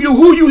 you,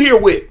 who you here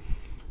with?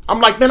 I'm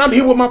like, man, I'm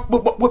here with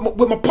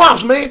my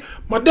pops, man.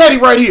 My daddy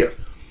right here.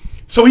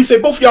 So he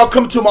said, both of y'all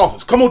come to my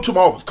office. Come on to my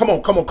office. Come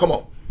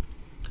on.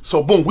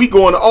 So boom, we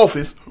go in the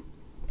office.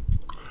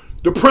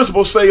 The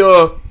principal say,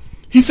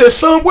 he said,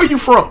 son, where you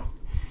from?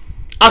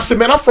 I said,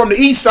 man, I'm from the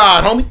east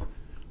side, homie.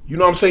 You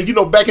know what I'm saying? You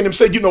know, back in them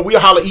said, you know, we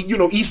holler, you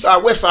know, east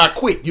side, west side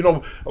quick. You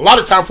know, a lot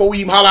of times before we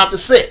even holler out the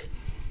set.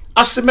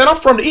 I said, man, I'm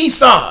from the east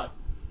side.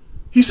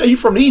 He said, you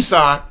from the east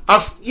side? I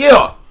said,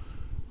 yeah.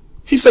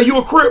 He said, you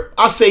a Crip?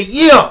 I said,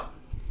 yeah.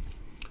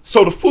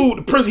 So the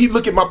principal, he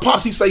look at my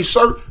pops, he say,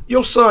 sir,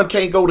 your son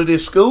can't go to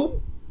this school.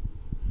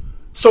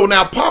 So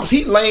now pops,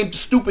 he lame,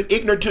 stupid,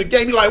 ignorant to the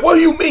game. He like, what do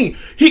you mean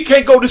he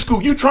can't go to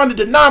school? You trying to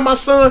deny my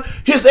son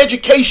his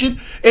education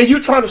and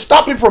you trying to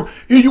stop him from,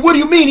 what do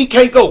you mean he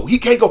can't go? He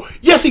can't go.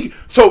 Yes, he,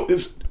 so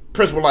this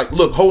principal like,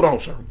 look, hold on,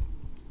 sir.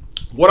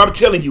 What I'm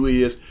telling you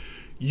is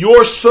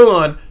your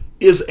son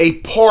is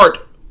a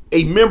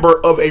member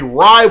of a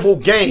rival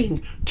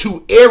gang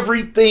to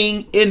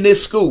everything in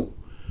this school.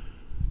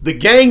 The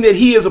gang that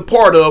he is a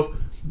part of,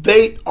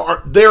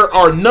 there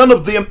are none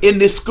of them in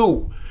this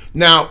school.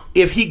 Now,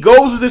 if he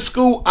goes to this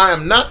school, I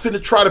am not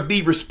finna try to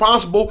be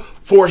responsible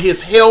for his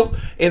health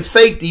and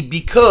safety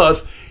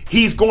because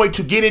he's going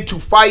to get into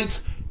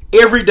fights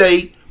every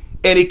day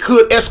and it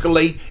could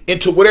escalate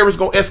into whatever it's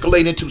going to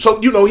escalate into. So,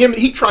 you know,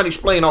 he trying to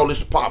explain all this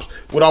to Pops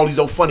with all these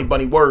old funny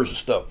bunny words and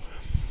stuff.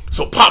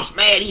 So Pops,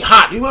 man, he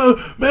hot. He,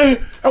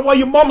 man, that's why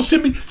your mama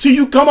sent me. See,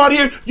 you come out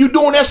here, you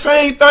doing that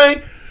same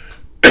thing.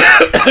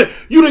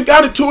 You done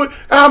got into it,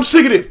 and I'm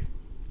sick of it.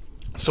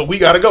 So we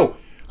gotta go.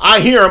 I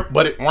hear him,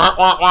 but it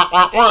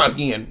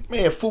again.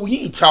 Man, fool,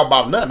 he ain't talking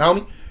about nothing,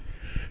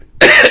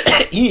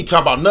 homie. He ain't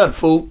talking about nothing,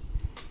 fool.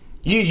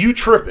 You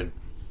tripping.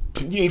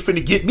 You ain't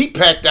finna get me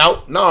packed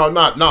out. No,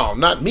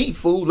 not me,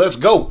 fool. Let's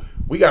go.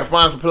 We gotta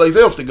find some place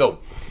else to go.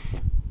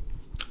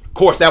 Of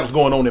course, that was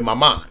going on in my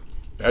mind.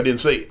 I didn't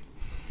say it.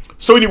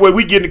 So anyway,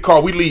 we get in the car,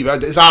 we leave.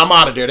 I'm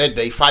out of there that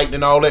day, fighting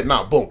and all that.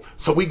 Now, boom.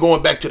 So we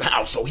going back to the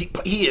house. So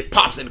he had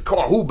Pops in the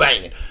car, who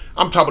banging.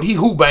 I'm talking about he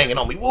who banging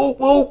on me. Woo,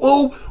 woo,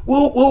 woo,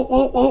 woo, woo,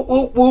 woo, woo,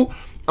 woo, woo.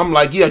 I'm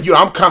like, yeah, you know,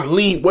 I'm kind of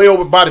lean way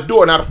over by the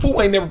door. Now the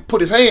fool ain't never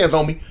put his hands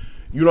on me.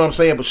 You know what I'm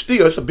saying? But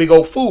still, it's a big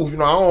old fool. You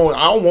know,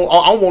 I don't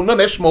want none of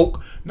that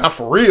smoke. Not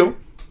for real.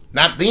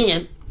 Not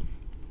then.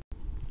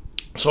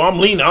 So I'm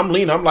leaning.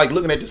 I'm like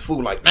looking at this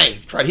fool like, man, if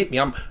you try to hit me,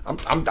 I'm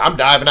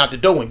diving out the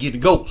door and getting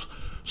ghosts.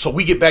 So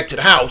we get back to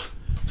the house.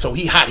 So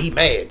he hot, he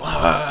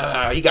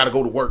mad. He got to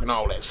go to work and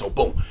all that. So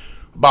boom,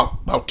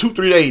 about 2-3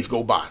 days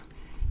go by.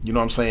 You know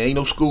what I'm saying? Ain't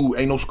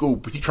no school.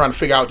 But he trying to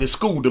figure out this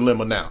school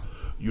dilemma now.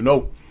 You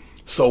know.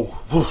 So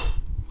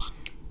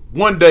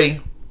one day,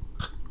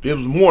 it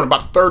was morning,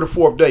 about the third or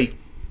fourth day.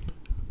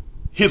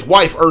 His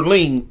wife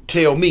Erlene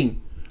tell me,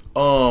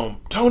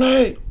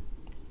 Tony,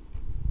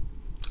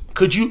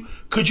 could you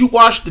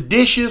wash the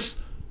dishes?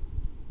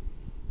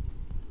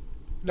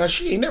 Now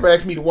she ain't never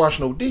asked me to wash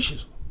no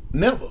dishes.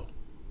 Never.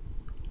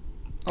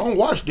 I don't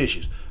wash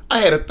dishes. I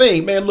had a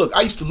thing, man. Look,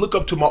 I used to look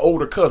up to my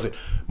older cousin.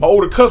 My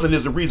older cousin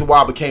is the reason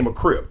why I became a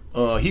Crip.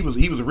 He was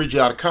originally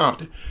out of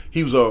Compton.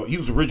 He was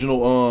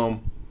original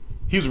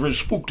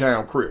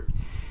Spooktown Crip.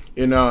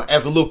 And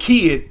as a little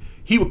kid,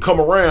 he would come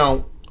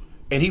around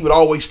and he would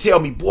always tell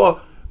me, boy,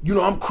 you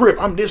know, I'm Crip,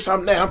 I'm this,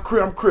 I'm that, I'm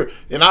Crip.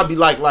 And I'd be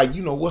like,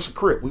 you know, what's a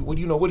Crip? What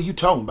you know, what are you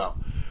talking about?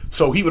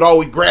 So he would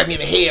always grab me in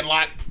the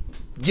headlock,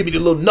 give me the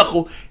little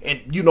knuckle,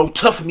 and, you know,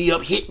 toughen me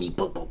up, hit me,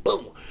 boom, boom,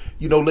 boom.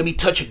 You know, let me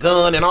touch a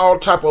gun and all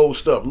type of old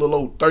stuff. Little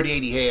old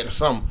 38 he had or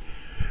something.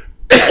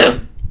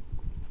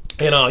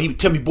 And he would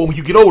tell me, boy, when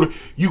you get older,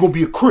 you going to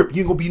be a Crip.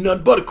 You ain't going to be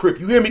nothing but a Crip.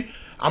 You hear me?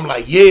 I'm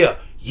like, yeah.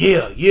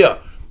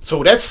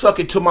 So that sucked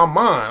into my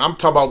mind. I'm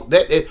talking about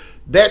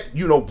that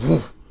you know,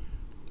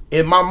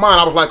 in my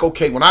mind, I was like,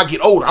 okay, when I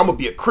get older, I'm going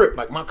to be a Crip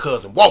like my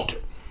cousin Walter.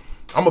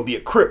 I'm going to be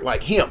a Crip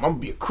like him. I'm going to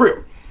be a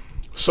Crip.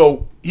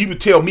 So he would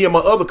tell me and my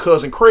other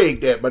cousin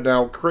Craig that, but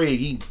now Craig,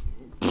 he,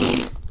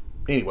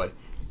 anyway.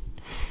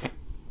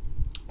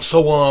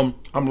 So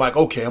I'm like,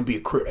 okay, I'm going to be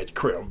a Crip at the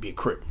Crip. I'm going to be a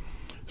Crip.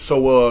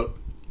 So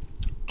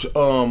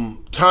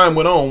time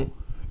went on.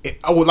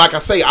 I would, like I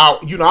say,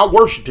 I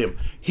worshiped him.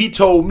 He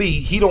told me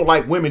he don't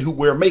like women who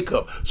wear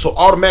makeup. So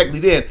automatically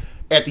then,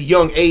 at the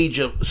young age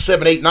of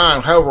 7, 8,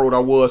 9, however old I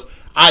was,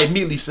 I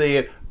immediately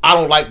said, I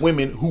don't like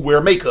women who wear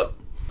makeup.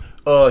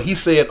 He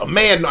said, a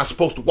man not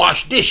supposed to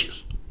wash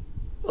dishes.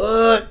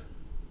 What?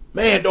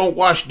 Man don't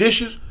wash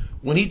dishes?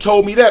 When he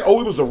told me that,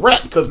 it was a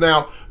wrap, because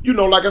now, you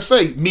know, like I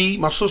say, me,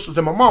 my sisters,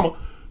 and my mama,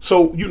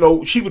 so, you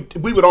know,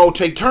 we would all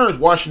take turns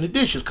washing the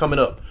dishes coming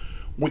up.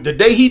 When the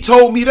day he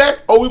told me that,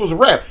 it was a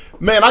wrap.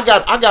 Man, I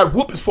got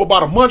whoopings for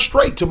about a month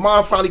straight till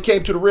mom finally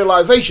came to the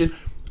realization,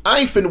 I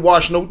ain't finna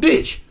wash no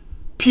dish.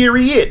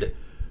 Period.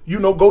 You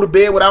know, go to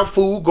bed without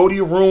food, go to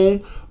your room,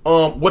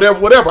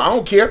 whatever. I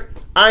don't care.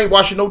 I ain't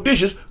washing no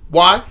dishes.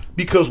 Why?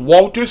 Because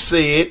Walter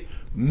said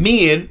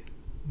men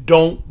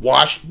don't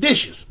wash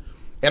dishes.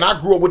 And I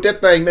grew up with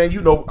that thing, man. You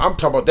know, I'm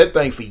talking about that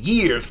thing for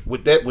years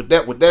with that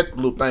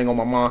little thing on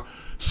my mind.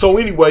 So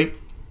anyway,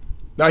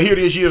 now here it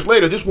is years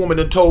later, this woman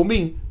done told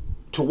me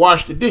to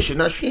wash the dishes.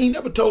 Now she ain't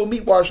never told me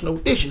wash no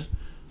dishes.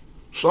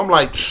 So I'm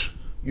like,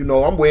 you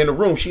know, I'm way in the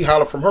room. She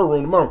hollered from her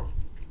room tomorrow.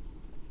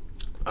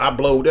 I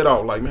blowed that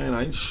off like,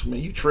 man,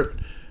 you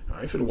tripping.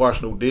 I ain't finna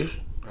wash no dish.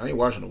 I ain't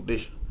washing no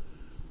dishes.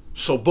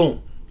 So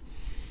boom.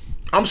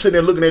 I'm sitting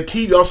there looking at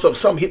TV, all of a sudden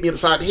something hit me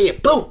upside the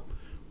head. Boom.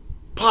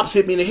 Pops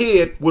hit me in the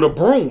head with a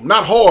broom.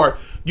 Not hard.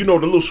 You know,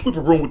 the little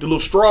sweeper broom with the little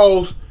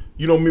straws.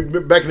 You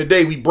know, back in the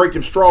day, we break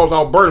them straws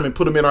out, burn them, and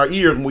put them in our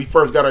ears when we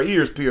first got our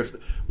ears pierced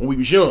when we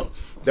was young.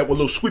 That was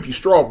a little sweepy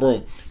straw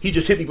broom. He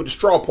just hit me with the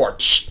straw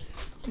part.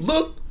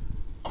 Look.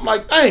 I'm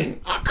like,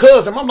 dang. I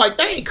cuz him. I'm like,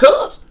 dang,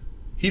 cuz.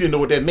 He didn't know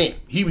what that meant.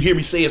 He would hear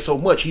me say it so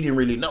much, he didn't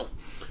really know.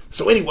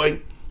 So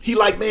anyway, he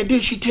like, man,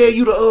 didn't she tell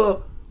you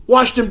to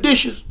wash them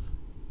dishes?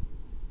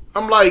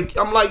 I'm like,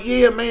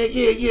 yeah, man,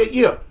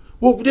 yeah.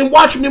 Well, then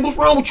wash them. Then what's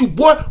wrong with you,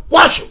 boy?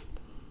 Wash them.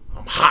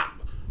 I'm hot.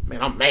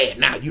 Man, I'm mad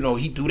now. You know,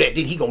 he do that,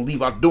 then he gonna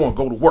leave out the door and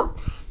go to work.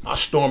 I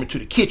storm into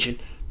the kitchen.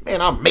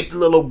 Man, I make the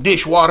little old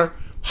dishwater.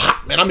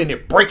 Hot, man, I'm in there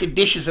breaking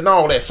dishes and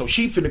all that. So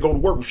she finna go to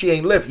work, but she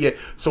ain't left yet.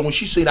 So when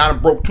she seen I done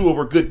broke 2 of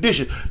her good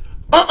dishes,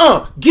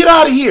 get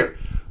out of here.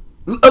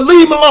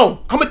 Leave him alone.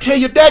 I'm going to tell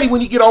your daddy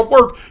when you get off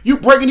work, you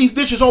breaking these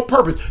dishes on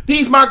purpose.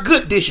 These my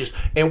good dishes.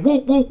 And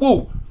whoop, whoop,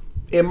 whoop.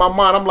 In my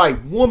mind, I'm like,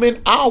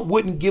 woman, I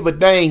wouldn't give a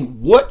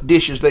dang what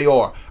dishes they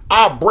are.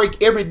 I'll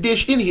break every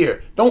dish in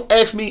here. Don't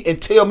ask me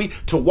and tell me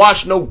to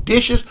wash no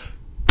dishes.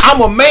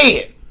 I'm a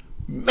man.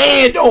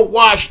 Man don't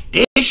wash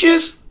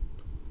dishes.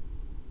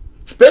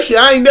 Especially,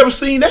 I ain't never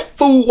seen that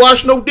fool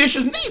wash no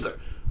dishes neither.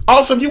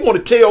 Also, you want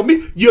to tell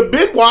me you've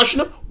been washing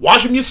them,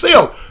 wash them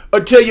yourself. Or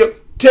tell your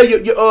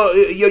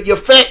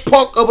fat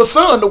punk of a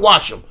son to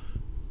wash them.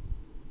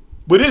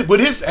 With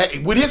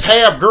his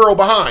half girl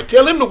behind.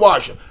 Tell him to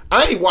wash them.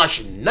 I ain't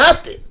washing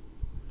nothing.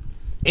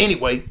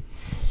 Anyway,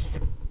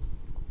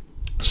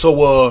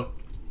 so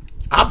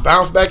I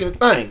bounced back in the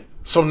thing.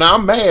 So now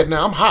I'm mad.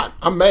 Now I'm hot.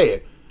 I'm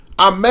mad.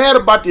 I'm mad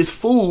about this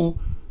fool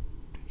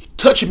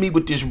touching me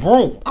with this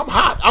broom. I'm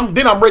hot. I'm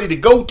ready to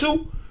go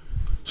too.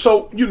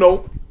 So, you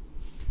know,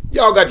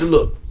 y'all got to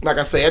look. Like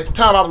I say, at the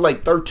time I was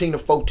like 13 or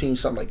 14,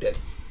 something like that.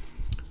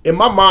 In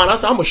my mind, I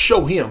said, I'm going to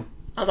show him.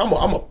 I said, I'm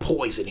going to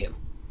poison him.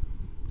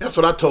 That's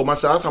what I told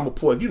myself. I said, I'm going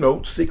to poison, you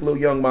know, sick little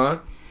young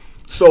mind.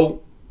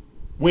 So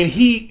when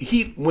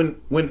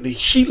when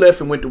she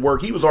left and went to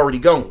work, he was already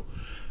gone.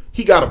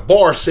 He got a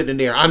bar sitting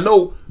there. I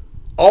know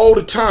all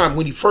the time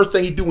when first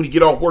thing he do when he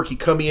get off work, he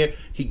come in,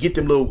 he get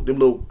them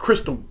little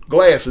crystal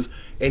glasses,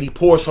 and he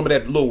pour some of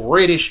that little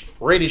reddish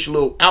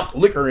little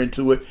liquor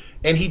into it,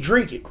 and he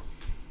drink it.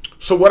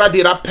 So what I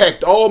did, I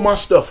packed all my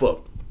stuff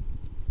up.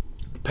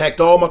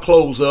 Packed all my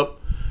clothes up,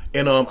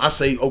 and I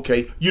say,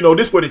 okay, you know,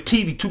 this where the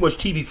TV, too much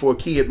TV for a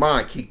kid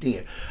mind kicked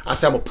in. I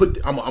said,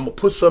 I'm gonna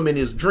put some in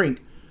his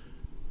drink,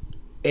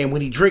 and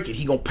when he drink it,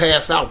 he gonna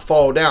pass out and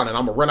fall down, and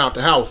I'm gonna run out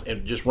the house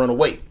and just run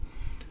away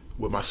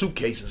with my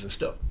suitcases and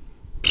stuff.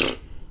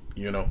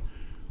 You know.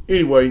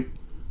 Anyway,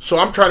 so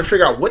I'm trying to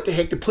figure out what the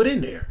heck to put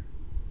in there.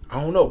 I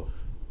don't know.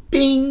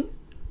 Bing!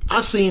 I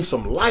seen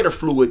some lighter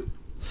fluid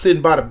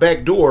sitting by the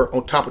back door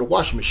on top of the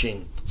washing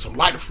machine. Some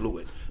lighter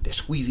fluid. That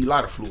squeezy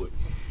lighter fluid.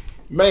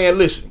 Man,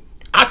 listen.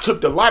 I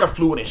took the lighter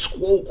fluid and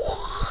squoze.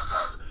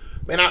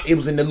 Man, it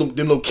was in them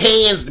little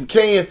cans,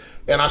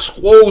 and I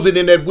squoze it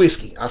in that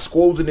whiskey.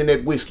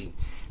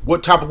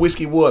 What type of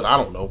whiskey it was, I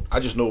don't know. I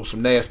just know it was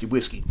some nasty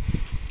whiskey.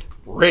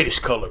 Reddish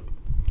colored.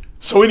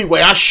 So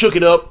anyway, I shook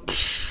it up.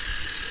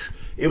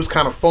 It was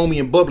kind of foamy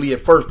and bubbly at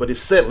first, but it's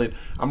settling.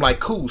 I'm like,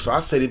 cool. So I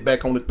set it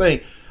back on the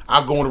thing.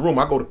 I go in the room.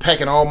 I go to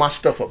packing all my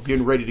stuff up,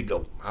 getting ready to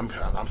go. I'm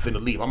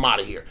finna leave. I'm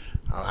out of here.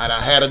 I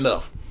had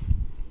enough.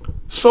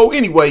 So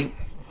anyway,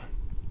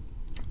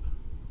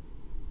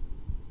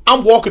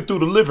 I'm walking through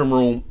the living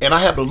room, and I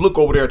have to look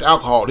over there at the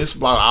alcohol. This is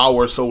about an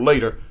hour or so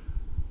later.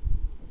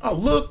 I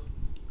look,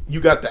 you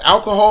got the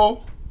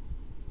alcohol,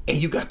 and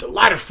you got the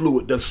lighter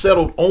fluid that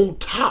settled on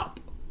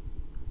top.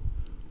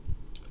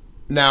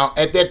 Now,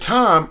 at that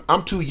time,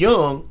 I'm too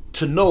young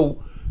to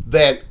know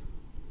that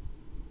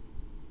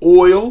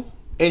oil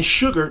and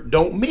sugar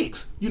don't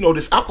mix. You know,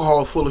 this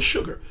alcohol is full of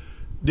sugar.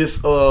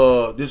 This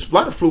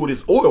lighter fluid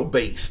is oil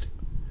based,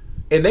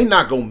 and they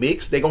not gonna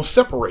mix. They gonna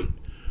separate.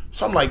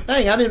 So I'm like,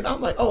 dang,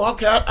 I'm like, oh,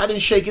 okay, I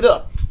didn't shake it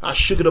up. I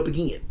shook it up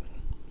again.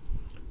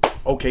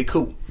 Okay,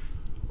 cool.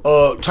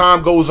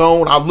 Time goes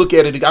on. I look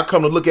at it. I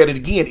come to look at it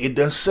again. It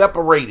done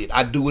separated.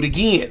 I do it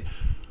again.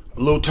 A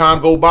little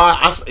time go by.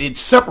 It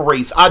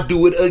separates. I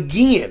do it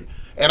again.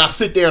 And I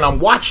sit there and I'm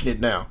watching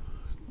it now.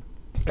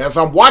 As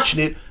I'm watching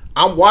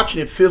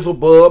it fizzle,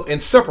 bub,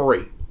 and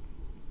separate.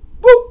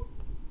 Boop.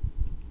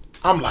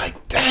 I'm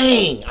like,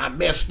 dang, I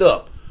messed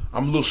up.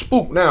 I'm a little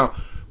spooked now.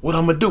 What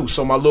I'm going to do?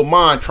 So my little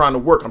mind trying to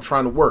work. I'm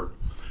trying to work.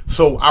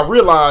 So I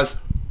realized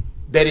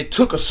that it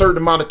took a certain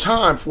amount of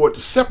time for it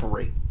to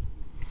separate.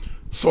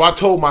 So I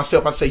told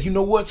myself, I said, you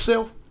know what,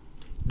 self?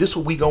 This is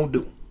what we going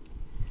to do.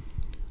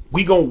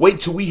 We going to wait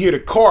till we hear the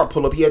car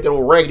pull up. He had that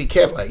old raggedy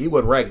Cadillac. He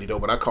wasn't raggedy, though,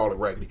 but I call it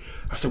raggedy.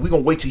 I said, we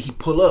going to wait till he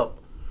pull up.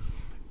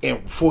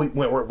 And before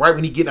right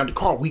when he get out the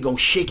car, we going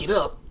to shake it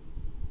up.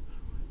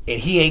 And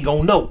he ain't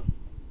going to know.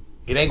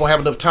 It ain't going to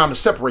have enough time to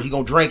separate. He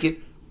going to drink it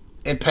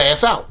and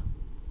pass out.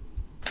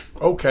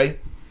 Okay.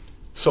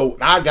 So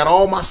I got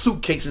all my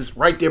suitcases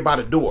right there by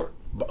the door.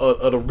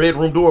 The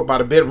bedroom door, by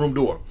the bedroom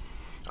door.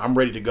 I'm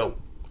ready to go.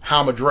 How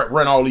I'm going to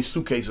run all these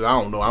suitcases, I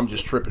don't know. I'm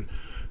just tripping.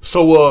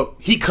 So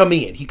he come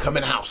in. He come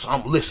in the house.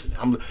 I'm listening.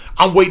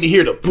 I'm waiting to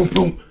hear the boom,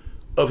 boom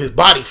of his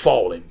body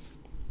falling.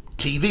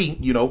 TV,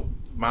 you know,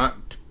 my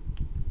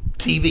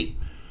TV.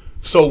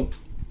 So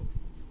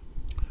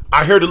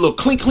I heard a little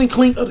clink, clink,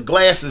 clink of the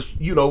glasses,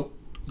 you know,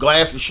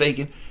 glasses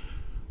shaking.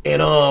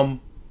 And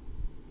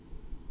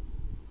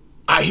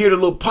I hear the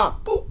little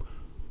pop, boop.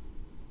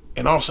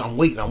 And also I'm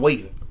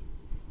waiting.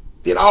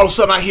 Then all of a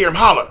sudden I hear him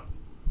holler,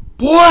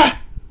 boy,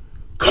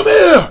 come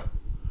here.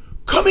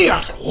 Come here.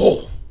 I said,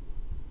 whoa.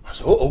 I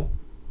said, uh-oh.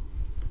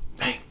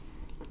 Dang.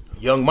 A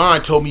young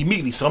mind told me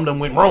immediately something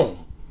went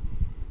wrong.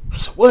 I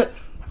said, what?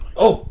 I'm like,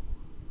 oh,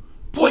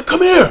 boy,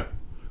 come here.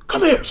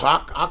 Come here. So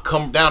I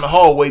come down the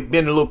hallway,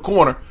 bend in a little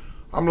corner.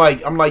 I'm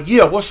like,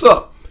 yeah, what's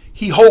up?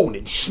 He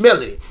holding it,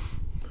 smelling it.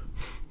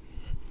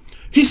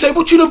 He said,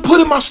 what you done put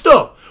in my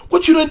stuff?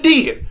 What you done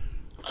did?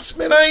 I said,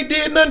 man, I ain't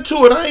did nothing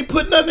to it. I ain't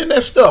put nothing in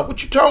that stuff.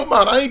 What you talking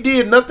about? I ain't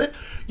did nothing.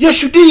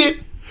 Yes, you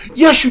did.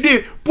 Yes, you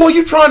did. Boy,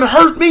 you trying to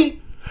hurt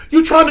me?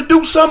 You trying to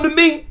do something to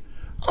me?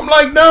 I'm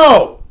like,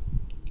 no.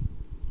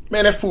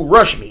 Man, that fool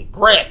rushed me,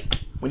 grabbed me.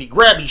 When he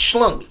grabbed me, he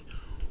slung me.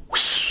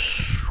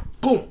 Whoosh,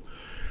 boom.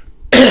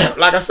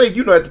 Like I said,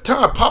 you know, at the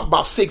time, Pop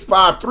about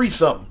 6'5", 3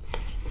 something.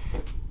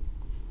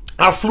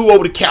 I flew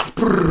over the couch.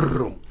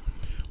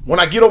 When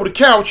I get over the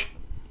couch,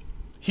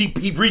 he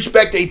reached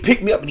back there, he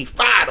picked me up, and he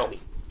fired on me.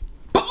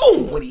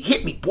 Boom! When he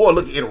hit me, boy,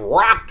 look, it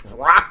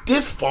rocked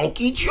this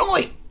funky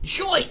joint.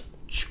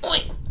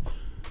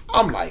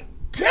 I'm like,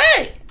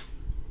 dang.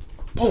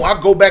 Boom, I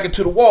go back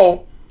into the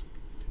wall.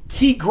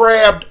 He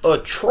grabbed a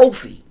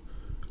trophy.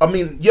 I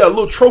mean, yeah, a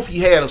little trophy he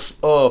had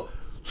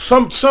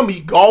some he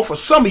golf or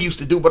some he used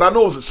to do, but I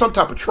know it was some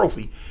type of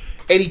trophy.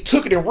 And he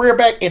took it and rear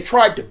back and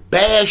tried to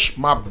bash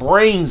my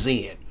brains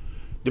in.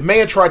 The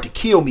man tried to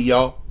kill me,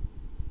 y'all.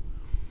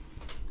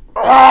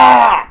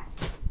 Ah!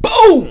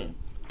 Boom!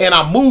 And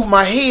I moved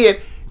my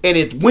head and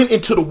it went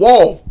into the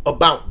wall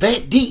about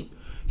that deep.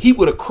 He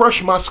would have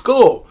crushed my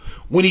skull.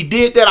 When he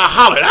did that, I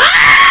hollered,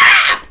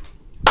 ah!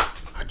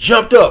 I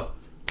jumped up.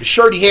 The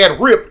shirt he had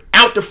ripped.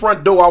 Out the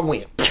front door I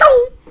went.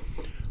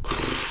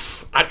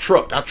 I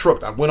trucked.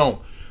 I went on.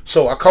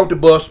 So I caught the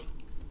bus,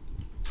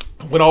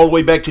 went all the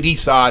way back to the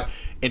east side,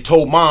 and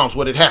told Moms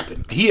what had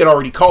happened. He had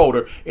already called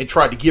her and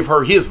tried to give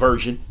her his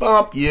version.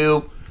 Bump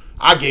you.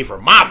 I gave her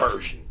my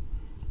version.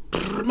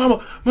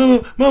 Mama.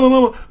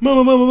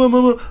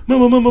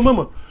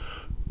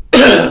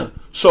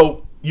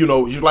 So, you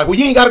know, you're like, well,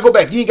 you ain't got to go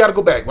back. You ain't got to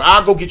go back. Well,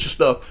 I'll go get your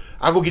stuff.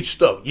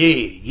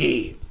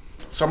 Yeah.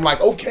 So I'm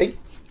like, okay.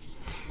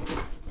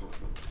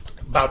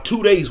 About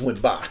 2 days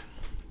went by.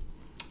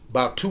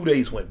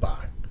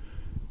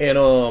 And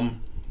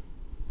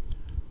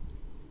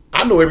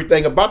I know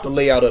everything about the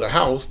layout of the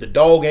house. The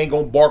dog ain't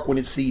gonna bark when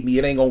it see me.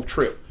 It ain't gonna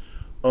trip.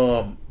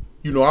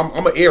 You know,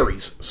 I'm an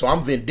Aries, so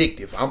I'm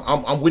vindictive.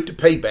 I'm with the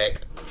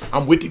payback.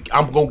 I'm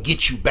gonna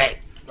get you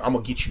back. I'm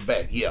gonna get you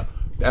back. Yeah,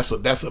 that's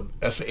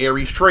an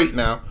Aries trait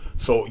now.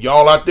 So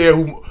y'all out there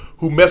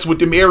who mess with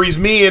them Aries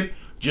men,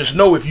 just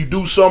know if you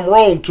do something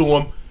wrong to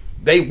them,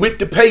 they with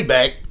the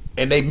payback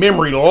and they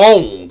memory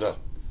long.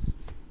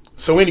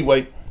 So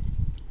anyway,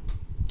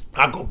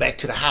 I go back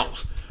to the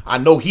house. I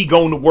know he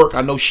going to work.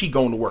 I know she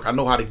going to work. I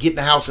know how to get in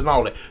the house and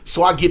all that.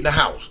 So I get in the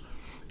house.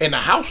 And the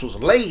house was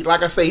laid.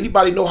 Like I say,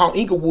 anybody know how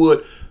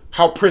Inglewood,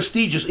 how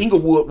prestigious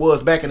Inglewood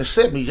was back in the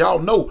 70s? Y'all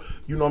know,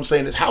 you know what I'm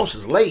saying? This house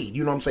is laid.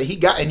 You know what I'm saying? He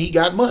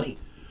got money.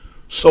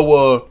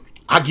 So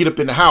I get up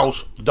in the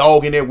house,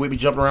 dog in there with me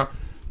jumping around.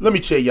 Let me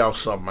tell y'all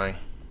something, man.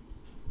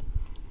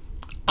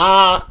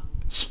 I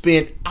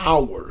spent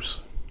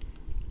hours,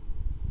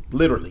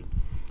 literally,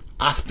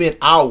 I spent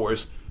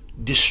hours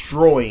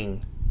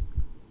destroying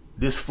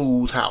this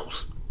fool's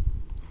house.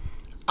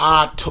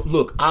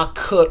 Look, I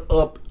cut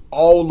up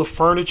all the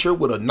furniture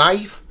with a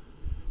knife,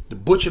 the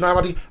butcher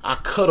knife. I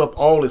cut up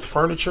all his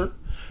furniture.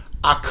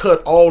 I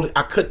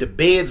cut the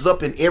beds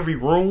up in every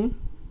room.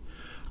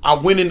 I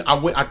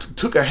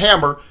took a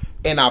hammer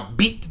and I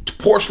beat the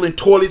porcelain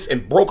toilets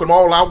and broke them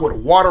all out where the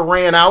water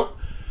ran out.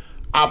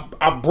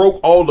 I broke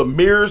all the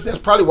mirrors. That's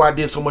probably why I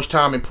did so much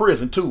time in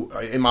prison too,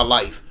 in my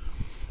life.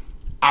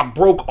 I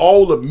broke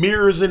all the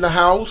mirrors in the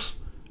house.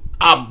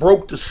 I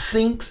broke the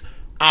sinks.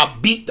 I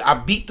beat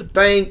the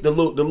thing, the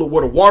little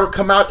where the water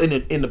come out in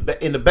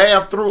the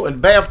bathroom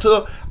and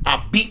bathtub.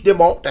 I beat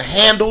them off, the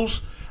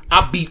handles.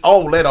 I beat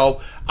all that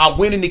off. I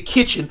went in the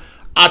kitchen.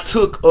 I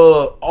took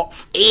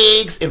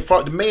eggs in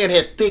front. The man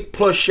had thick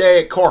plush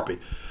shag carpet.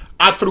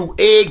 I threw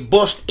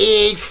bust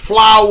eggs,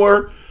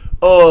 flour,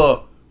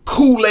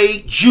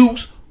 Kool-Aid,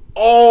 juice,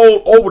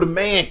 all over the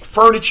man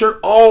furniture,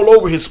 all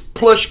over his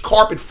plush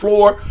carpet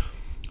floor.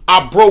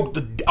 I broke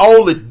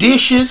all the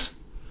dishes.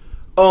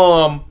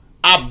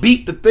 I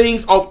beat the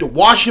things off the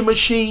washing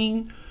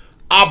machine.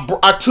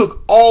 I took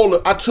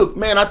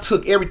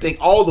everything,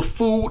 all the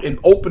food, and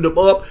opened them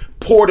up,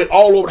 poured it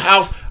all over the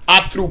house.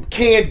 I threw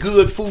canned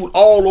good food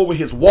all over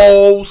his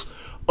walls.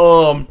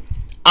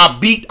 I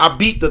beat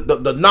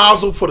the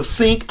nozzle for the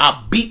sink.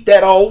 I beat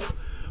that off.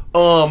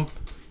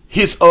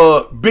 His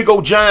big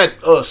old giant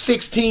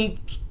 16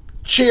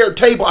 chair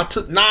table. I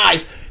took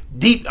knives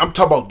deep. I'm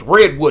talking about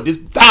redwood. There's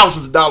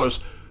thousands of dollars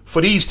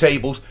for these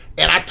tables,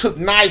 and I took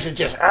knives and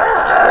just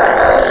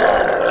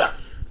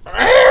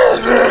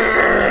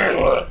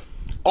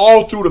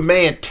all through the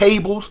man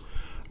tables.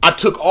 I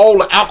took all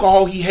the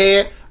alcohol he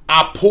had.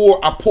 I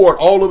poured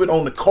all of it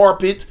on the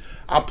carpet.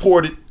 I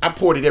poured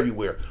it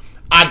everywhere.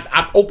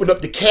 I opened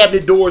up the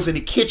cabinet doors in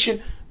the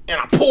kitchen and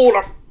I pulled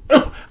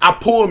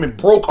them and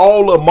broke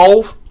all of them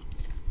off.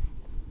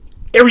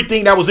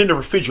 Everything that was in the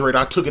refrigerator,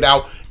 I took it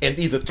out and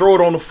either throw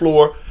it on the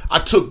floor. I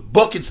took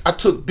buckets, I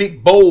took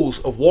big bowls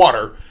of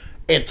water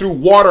and threw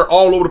water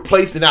all over the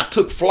place, and I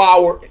took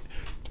flour,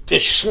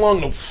 just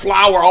slung the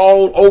flour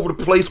all over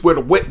the place where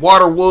the wet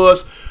water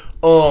was.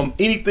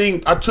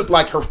 Anything, I took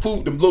like her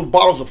food, them little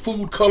bottles of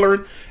food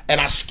coloring,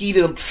 and I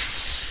skeeted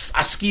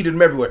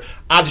them everywhere.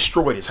 I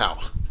destroyed his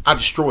house. I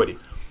destroyed it.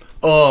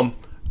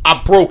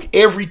 I broke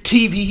every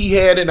TV he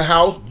had in the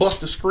house, bust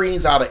the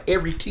screens out of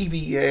every TV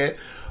he had.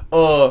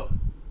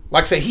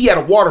 Like I said, he had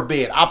a water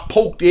bed. I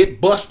poked it,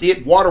 busted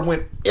it, water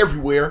went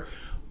everywhere.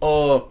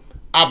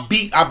 I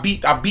beat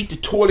the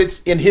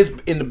toilets in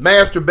the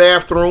master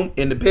bathroom,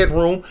 in the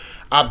bedroom.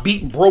 I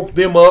beat and broke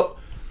them up.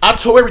 I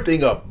tore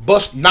everything up.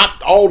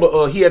 Knocked all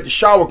the he had the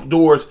shower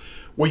doors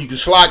where you can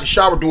slide the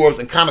shower doors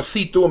and kind of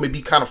see through them and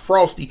be kind of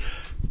frosty.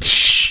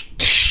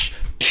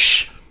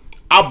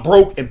 I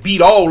broke and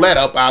beat all that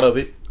up out of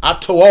it. I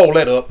tore all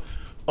that up.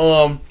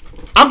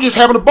 I'm just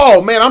having a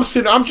ball, man. I'm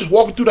just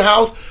walking through the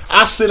house.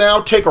 I sit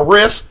down, take a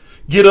rest,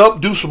 get up,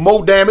 do some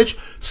more damage,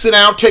 sit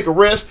down, take a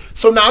rest.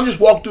 So now I'm just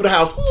walking through the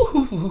house,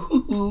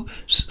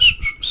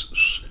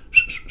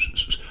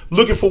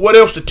 looking for what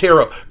else to tear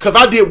up. Cause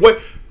I did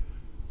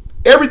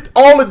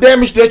all the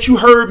damage that you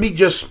heard me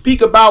just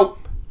speak about,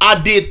 I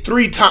did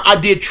 3 times. I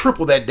did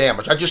triple that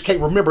damage. I just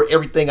can't remember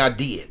everything I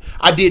did.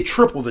 I did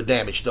triple the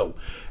damage though.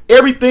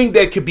 Everything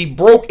that could be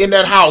broke in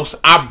that house,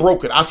 I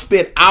broke it. I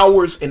spent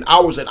hours and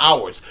hours and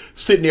hours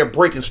sitting there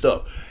breaking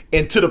stuff.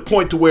 And to the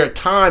point to where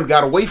time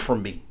got away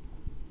from me.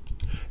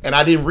 And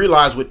I didn't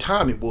realize what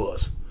time it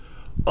was.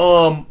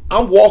 I'm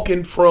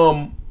walking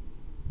from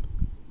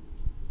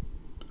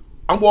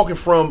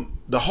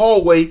the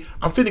hallway.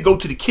 I'm finna go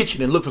to the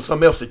kitchen and look for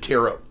something else to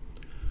tear up.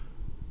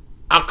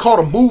 I caught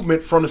a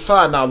movement from the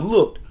side and I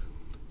looked.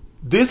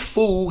 This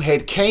fool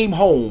had came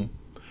home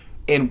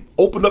and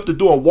opened up the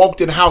door and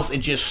walked in the house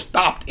and just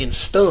stopped and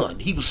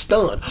stunned. He was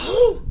stunned.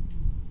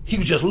 He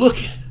was just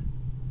looking.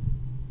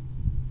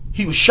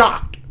 He was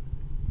shocked.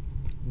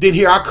 Then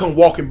here I come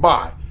walking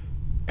by.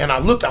 And I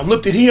looked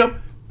at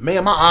him.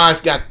 Man, my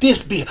eyes got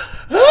this big.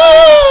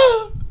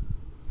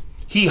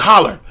 He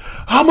hollered,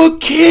 "I'm gonna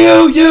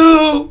kill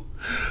you.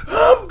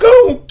 I'm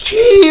gonna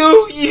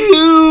kill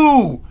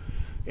you."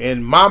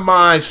 And my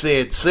mind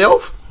said,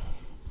 "Self,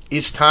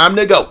 it's time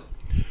to go."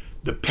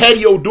 The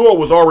patio door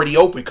was already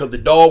open because the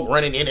dog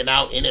running in and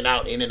out, in and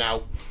out, in and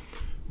out.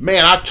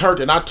 Man, I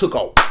turned and I took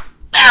off.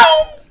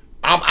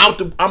 I'm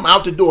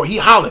out the door. He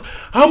hollering,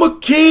 "I'm gonna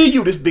kill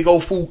you." This big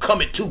old fool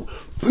coming too.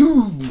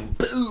 Boom,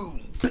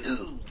 boom,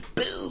 boom,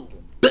 boom,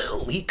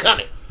 boom. He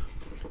coming.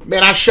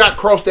 Man, I shot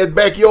across that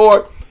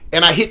backyard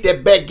and I hit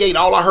that back gate.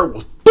 All I heard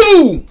was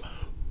boom,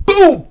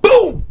 boom,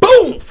 boom,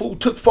 boom. Fool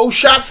took 4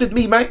 shots at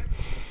me, man.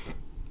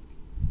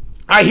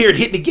 I hear it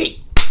hit the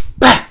gate.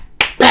 Back.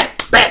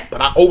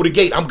 But I over the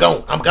gate. I'm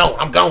gone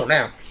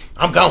now.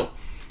 I'm gone.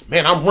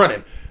 Man, I'm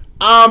running.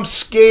 I'm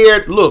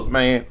scared. Look,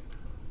 man.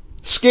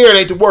 Scared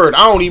ain't the word.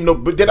 I don't even know.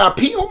 But did I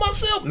pee on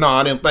myself? No,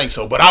 I didn't think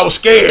so. But I was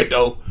scared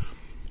though.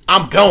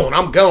 I'm gone.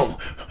 I'm gone.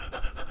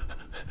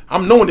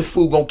 I'm knowing this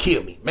fool gonna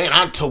kill me. Man,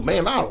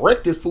 I'll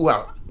wreck this fool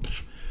out.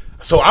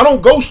 So I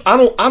don't go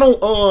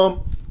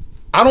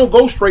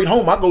straight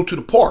home. I go to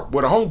the park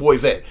where the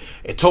homeboys at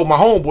and told my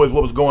homeboys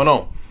what was going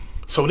on.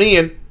 So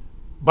then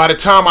by the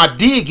time I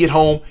did get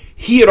home,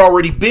 he had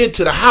already been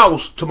to the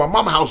house, to my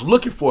mama's house,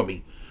 looking for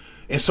me.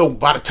 And so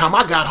by the time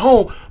I got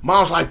home,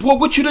 Mom was like, boy,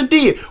 what you done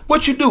did?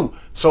 What you do?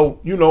 So,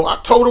 you know, I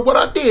told her what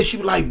I did. She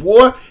was like,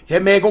 boy,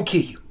 that man gonna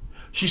kill you.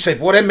 She said,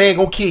 boy, that man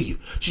gonna kill you.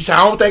 She said,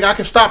 I don't think I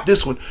can stop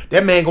this one.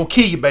 That man gonna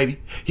kill you,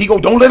 baby.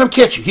 Don't let him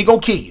catch you. He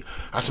gonna kill you.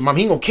 I said, Mom,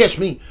 he gonna catch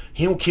me.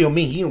 He don't kill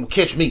me. He gonna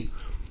catch me.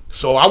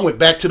 So I went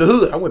back to the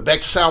hood. I went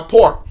back to South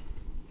Park.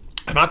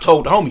 And I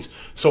told the homies.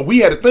 So we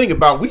had a thing,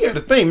 man. We had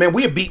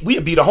beat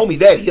a homie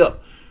daddy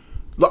up.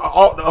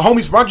 All the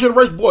homies from my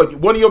generation, boy,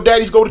 one of your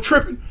daddies go to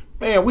tripping.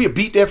 Man, we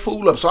beat that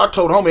fool up. So I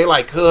told homie,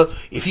 like,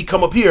 if he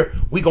come up here,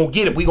 we gonna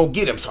get him. We gonna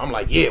get him. So I'm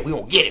like, yeah, we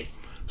gonna get him.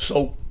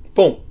 So,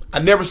 boom. I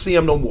never see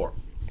him no more.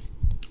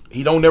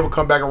 He don't never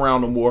come back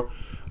around no more.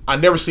 I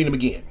never seen him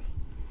again.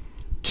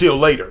 Till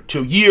later.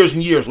 Till years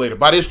and years later.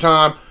 By this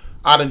time,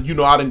 I done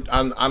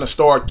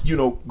start,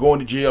 going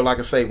to jail. Like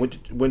I say, went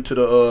to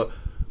the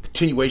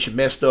continuation,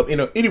 messed up.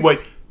 Anyway,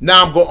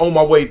 now I'm going on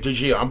my way to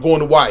jail. I'm going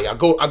to Hawaii. I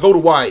go to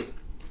Hawaii.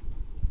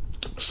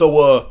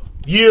 So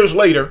years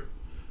later,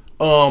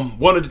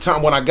 one of the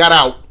time when I got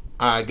out,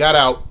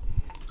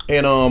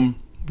 and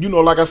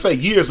like I say,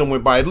 years done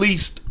went by. At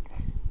least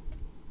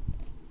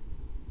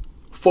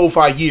 4 or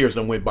 5 years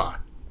done went by.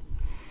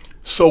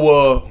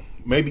 So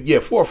maybe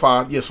 4 or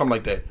 5, something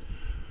like that.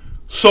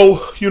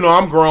 So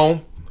I'm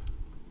grown.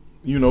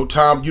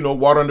 Time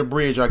water under the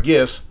bridge, I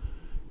guess.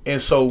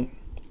 And so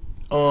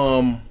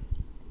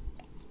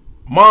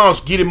Mom's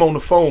get him on the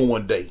phone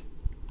one day.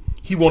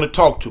 He want to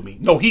talk to me.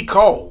 No, he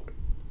called.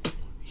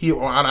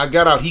 I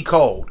got out. He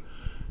called.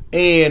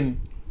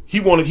 And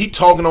he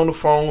talking on the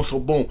phone. So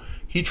boom,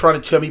 he tried to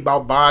tell me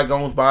about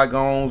bygones.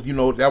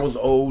 That was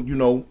old.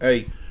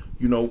 Hey,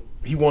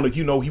 he wanted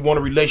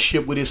a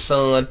relationship with his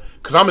son,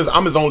 because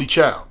I'm his only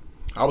child.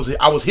 I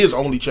was his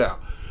only child.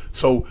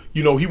 So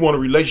he want a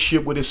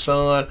relationship with his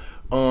son.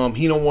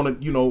 He don't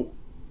want to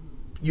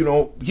he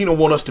don't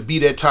want us to be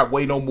that type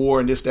way no more,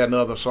 and this, that, and the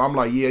other. So I'm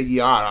like, all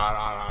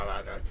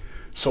right.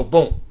 So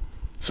boom.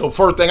 So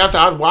first thing I said,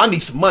 I need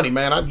some money,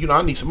 man. I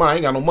need some money. I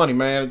ain't got no money,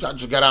 man. I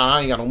just got out.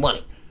 I ain't got no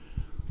money.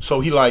 So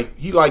he like,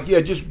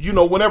 yeah, just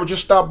whenever,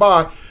 just stop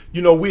by.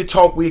 We'll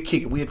talk, we'll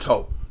kick it, we'll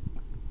talk.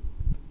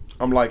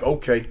 I'm like,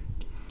 okay.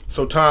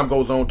 So time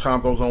goes on.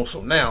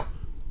 So now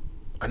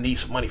I need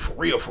some money for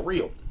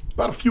real.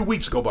 About a few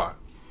weeks go by.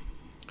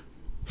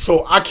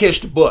 So I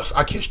catch the bus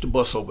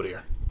over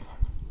there.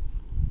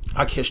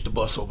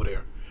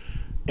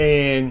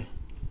 And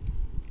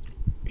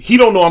he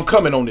don't know I'm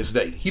coming on this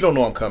day. He don't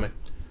know I'm coming.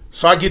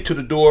 So I get to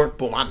the door,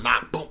 boom, I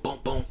knock, boom, boom,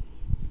 boom.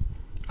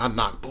 I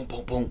knock, boom,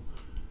 boom, boom.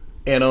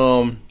 And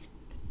don't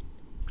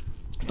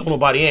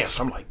nobody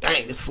answer. I'm like,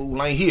 dang, this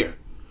fool ain't here.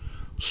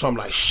 So I'm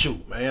like,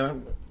 shoot,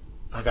 man,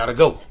 I gotta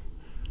go.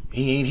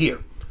 He ain't here.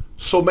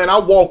 So man, I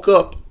walk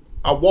up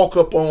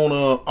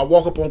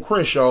on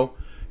Crenshaw,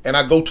 and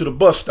I go to the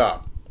bus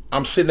stop.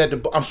 I'm sitting at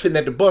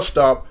the bus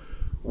stop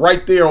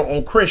right there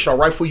on Crenshaw,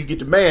 right before you get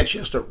to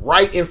Manchester,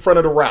 right in front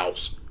of the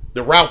Rouse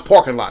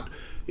parking lot.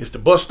 It's the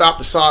bus stop,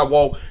 the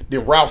sidewalk,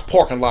 then Rouse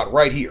parking lot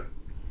right here.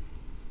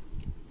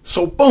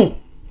 So boom.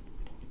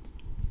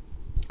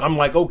 I'm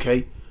like,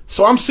 okay.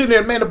 So I'm sitting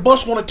there, man, the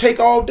bus want to take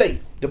all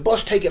day. The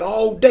bus taking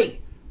all day.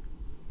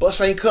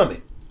 Bus ain't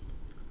coming.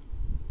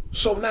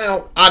 So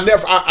now I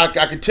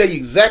can tell you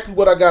exactly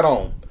what I got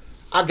on.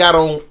 I got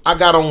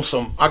on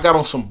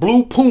some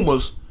blue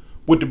Pumas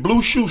with the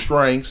blue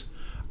shoestrings.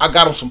 I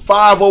got on some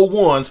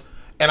 501s,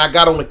 and I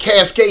got on a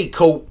Cascade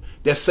coat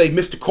that say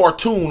Mr.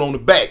 Cartoon on the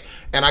back,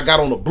 and I got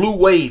on a blue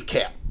wave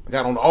cap. I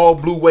got on all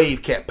blue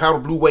wave cap, powder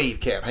blue wave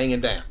cap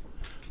hanging down.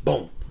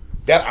 Boom.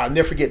 That I'll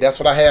never forget. That's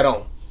what I had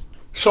on.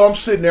 So I'm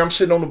sitting there. I'm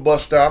sitting on the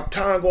bus stop.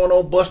 Time going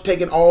on. Bus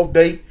taking all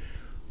day.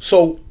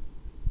 So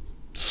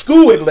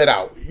school had let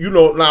out.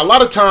 Now a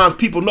lot of times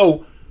people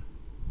know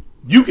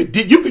you could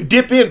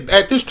dip in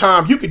at this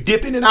time. You could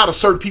dip in and out of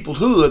certain people's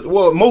hoods.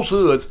 Well, most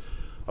hoods,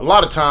 a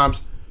lot of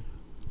times,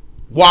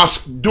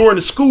 during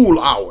the school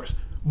hours.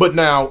 But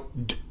now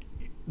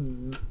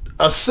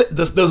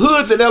the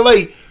hoods in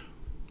LA,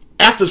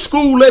 after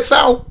school lets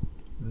out,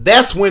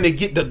 that's when they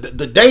get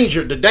the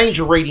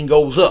danger rating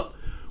goes up.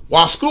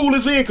 While school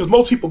is in, because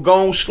most people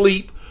go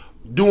sleep,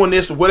 doing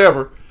this or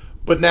whatever.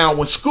 But now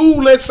when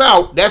school lets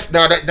out,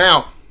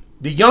 now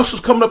the youngsters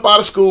coming up out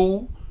of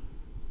school,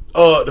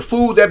 the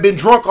fools that been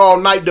drunk all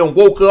night done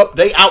woke up,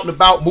 they out and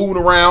about moving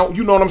around.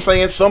 You know what I'm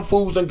saying? Some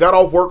fools done got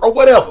off work or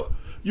whatever.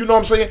 You know what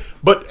I'm saying?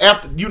 But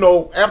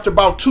after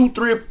about 2,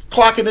 3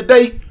 o'clock in the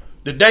day,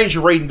 the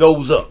danger rating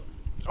goes up.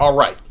 All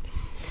right.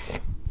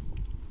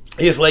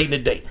 It's late in the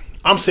day.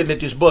 I'm sitting at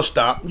this bus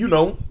stop,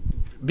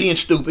 being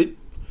stupid.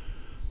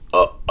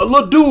 A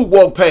little dude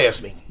walked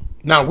past me.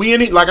 Now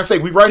like I say,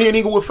 we right here in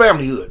Inglewood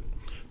Family Hood.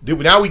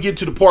 Now we get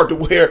to the part to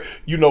where,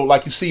 you know,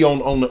 like you see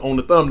on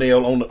the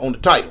thumbnail on the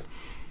title.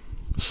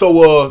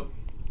 So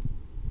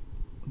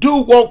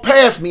dude walked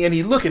past me and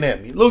he looking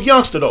at me. Little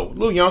youngster though,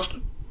 little youngster.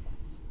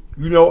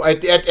 You know,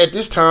 at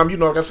this time, you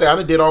know, like I said, I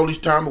done did all this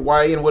time at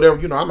YA and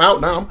whatever. You know, I'm out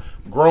now. I'm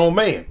a grown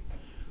man.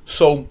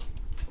 So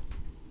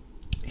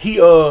he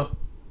dude,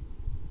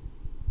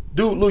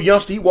 little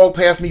youngster, he walked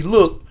past me.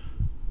 Look,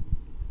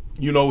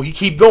 you know, he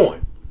keep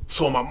going.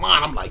 So in my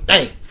mind, I'm like,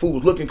 dang, fool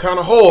was looking kind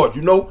of hard,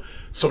 you know.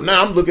 So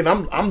now I'm looking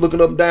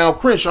up and down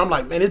Crenshaw. I'm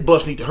like, man, this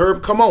bus need to hurry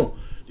him, come on.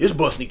 This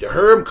bus need to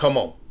hurry him, come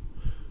on.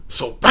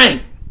 So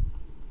bang,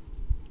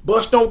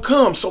 bus don't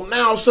come. So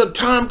now all of a sudden,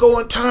 time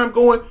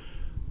going.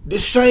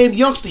 This same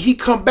youngster, he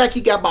come back. He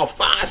got about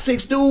 5,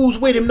 6 dudes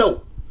with him.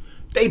 No,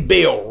 they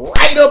bail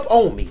right up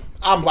on me.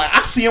 I'm like,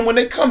 I see them when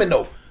they coming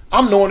though.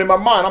 I'm knowing in my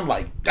mind. I'm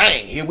like,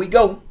 dang, here we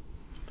go.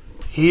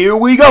 Here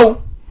we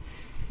go.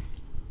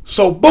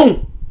 So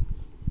boom.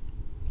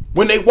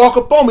 When they walk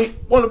up on me,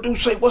 one of them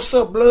dudes say, "What's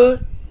up,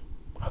 blood?"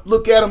 I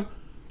look at him.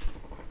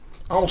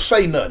 I don't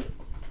say nothing.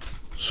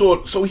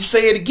 So he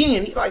say it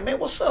again. He like, "Man,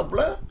 what's up,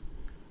 blood?"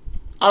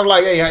 I was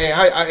like,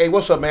 hey,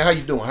 what's up, man? How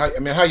you doing?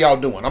 How y'all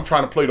doing? I'm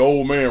trying to play the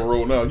old man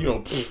role now. You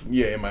know,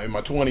 yeah, in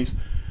my 20s.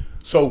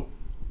 So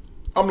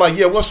I'm like,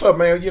 yeah, what's up,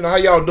 man? You know, how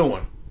y'all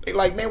doing? They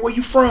like, man, where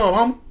you from,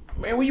 homie?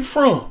 Man, where you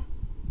from?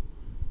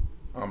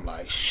 I'm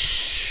like,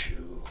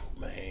 shoot,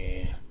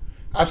 man.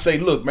 I say,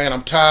 look, man,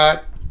 I'm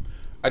tired.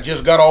 I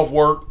just got off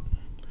work.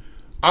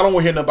 I don't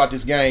want to hear nothing about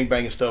this gang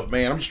banging stuff,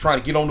 man. I'm just trying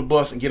to get on the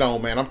bus and get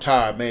on, man. I'm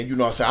tired, man. You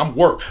know, I say, I'm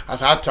work. I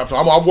say,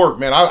 I work,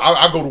 man.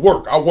 I go to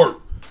work. I work.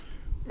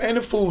 Man,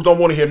 the fools don't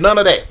want to hear none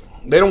of that.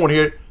 They don't want to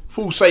hear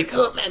fools say,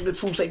 man, the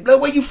fools say, blood,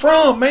 where you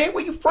from, man?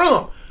 Where you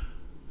from?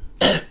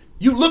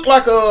 You look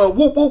like a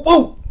whoop, whoop,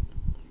 whoop.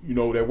 You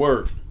know that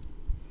word.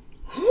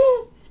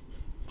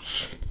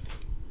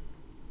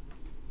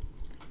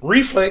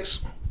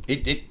 Reflex.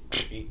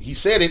 He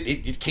said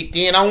it kicked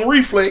in on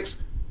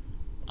reflex.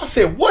 I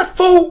said, what,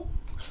 fool?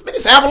 I said, man,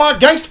 it's Avalon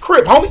Gangsta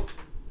Crip, homie.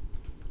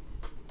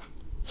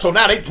 So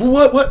now they,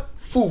 what?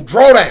 Fool,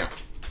 draw down.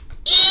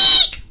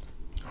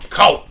 I'm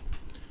caught.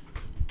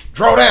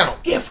 Draw down.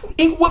 Yeah,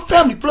 Inglewood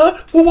family,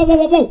 blood. Woo, woo, woo,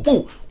 woo, woo,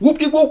 woo.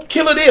 Whoop-de-whoop,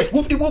 killer this.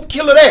 Whoop-de-whoop,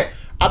 killer that.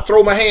 I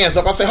throw my hands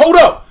up. I say, hold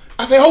up.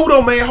 I say, hold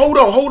on, man. Hold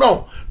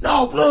on.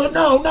 No, blood,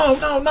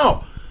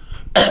 no.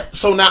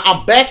 So now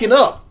I'm backing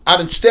up. I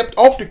done stepped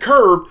off the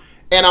curb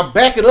and I'm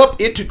backing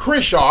up into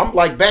Crenshaw. I'm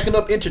like backing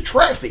up into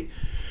traffic.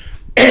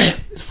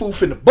 This fool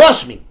finna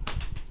bust me.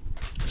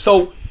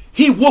 So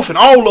he woofing,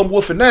 all of them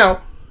woofing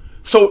now.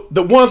 So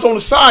the ones on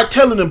the side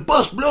telling them,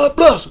 bust, blood,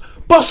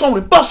 bust on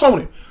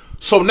him.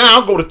 So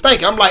now I go to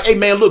thinking. I'm like, hey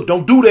man, look,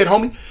 don't do that,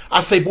 homie.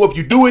 I say, boy, if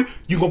you do it,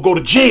 you gonna go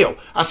to jail.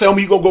 I say,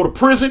 homie, you gonna go to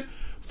prison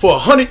for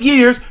 100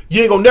 years.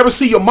 You ain't gonna never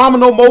see your mama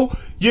no more.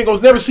 You ain't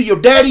gonna never see your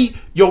daddy,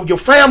 your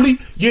family.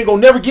 You ain't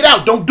gonna never get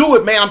out. Don't do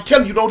it, man. I'm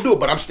telling you, don't do it.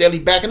 But I'm steadily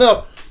backing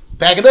up.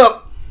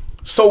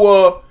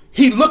 So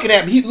he looking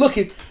at me. He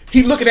looking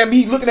at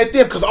me. He looking at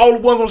them because all the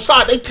ones on the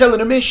side, they telling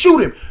him, man, shoot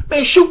him.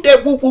 Man, shoot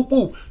that whoop, whoop,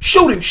 whoop.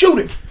 Shoot him.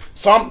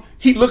 So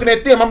he looking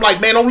at them. I'm like,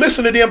 man, don't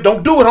listen to them.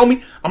 Don't do it,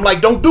 homie. I'm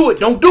like, don't do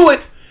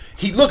it.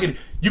 He looking.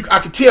 I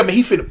can tell, man,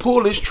 he finna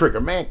pull this trigger,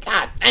 man.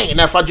 God dang.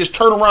 Now if I just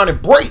turn around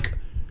and break,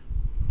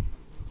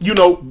 you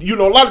know,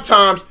 a lot of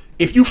times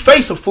if you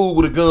face a fool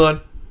with a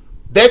gun,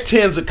 that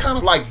tends to kind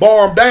of like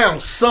bar him down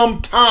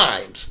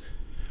sometimes.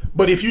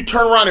 But if you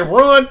turn around and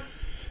run,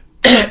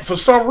 for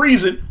some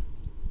reason,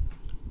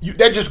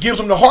 that just gives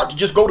them the heart to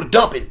just go to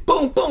dumping.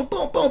 Boom, boom,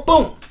 boom, boom,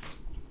 boom.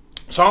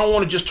 So I don't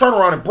want to just turn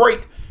around and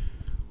break.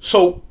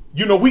 So,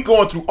 you know, we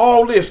going through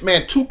all this,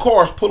 man. 2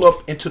 cars pull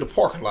up into the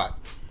parking lot.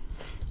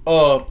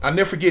 I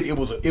never forget, it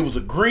was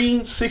a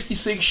green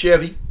 66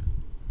 Chevy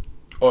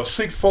or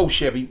 64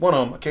 Chevy, one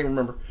of them, I can't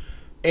remember.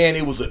 And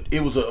it was a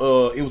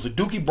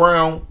Dookie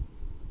Brown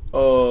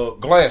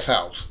glass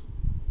house.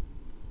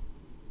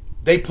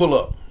 They pull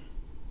up.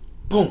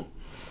 Boom.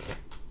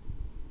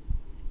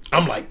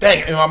 I'm like,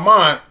 dang, in my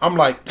mind, I'm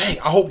like, dang,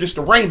 I hope this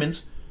the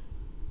Raymonds.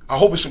 I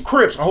hope it's some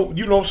Crips. I hope,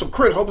 some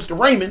Crips. I hope it's the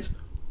Raymonds.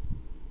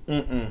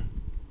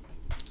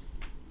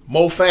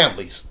 More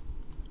families.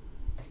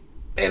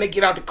 And they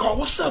get out the car.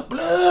 What's up,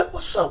 blood?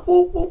 What's up?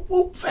 Whoop, whoop,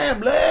 whoop,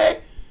 family.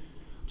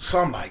 So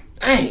I'm like,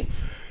 dang.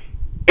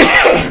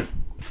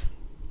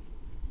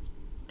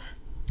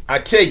 I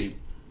tell you,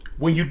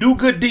 when you do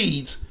good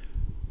deeds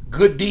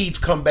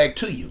come back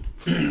to you.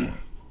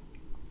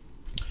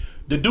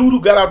 The dude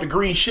who got out the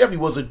green Chevy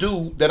was a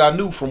dude that I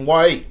knew from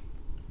YA.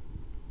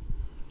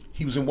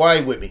 He was in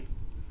YA with me.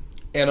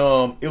 And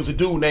it was a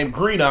dude named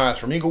Green Eyes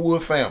from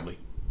Inglewood family.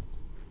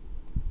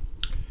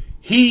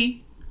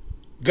 He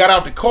got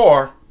out the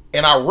car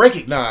and I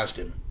recognized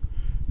him.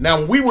 Now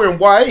when we were in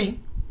YA,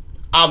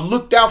 I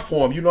looked out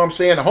for him. You know what I'm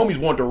saying? The homies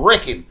wanted to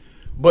wreck him.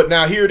 But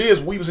now here it is.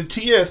 We was in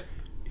TS.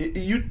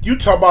 You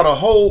talk about a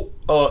whole,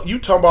 you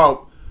talk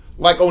about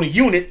like on a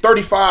unit,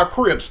 35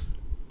 Crips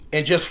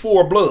and just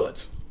 4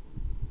 Bloods.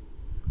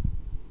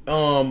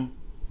 And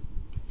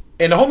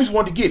the homies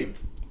wanted to get him.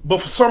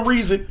 But for some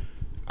reason,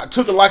 I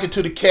took a liking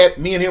to the cat.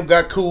 Me and him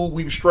got cool.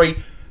 We were straight.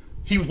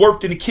 He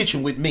worked in the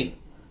kitchen with me.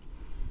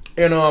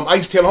 And I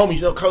used to tell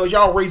homies, cuz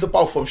y'all raise up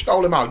off of him,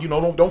 stall him out.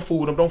 Don't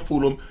fool him, don't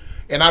fool him.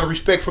 And out of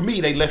respect for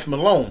me, they left him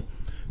alone.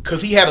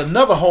 Cause he had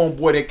another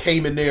homeboy that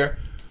came in there,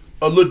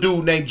 a little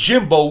dude named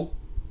Jimbo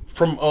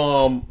from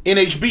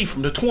NHB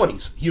from the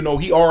 20s. He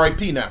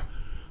RIP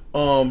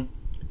now.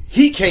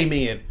 He came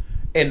in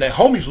and the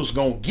homies was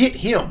gonna get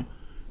him.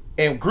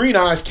 And Green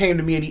Eyes came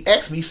to me and he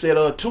asked me, he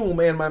said, Toon,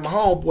 man, my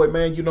homeboy,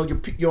 man, your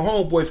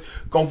homeboy's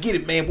gonna get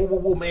it, man.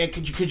 Whoa, man,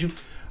 could you?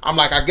 I'm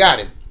like, I got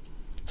him.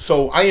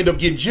 So I ended up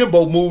getting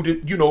Jimbo moved,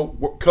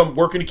 come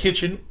work in the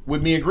kitchen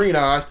with me and Green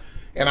Eyes.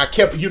 And I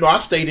kept, I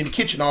stayed in the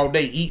kitchen all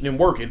day eating and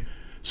working.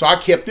 So I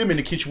kept them in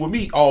the kitchen with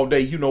me all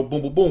day, boom,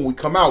 boom, boom. We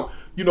come out,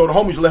 the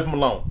homies left them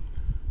alone.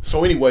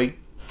 So anyway,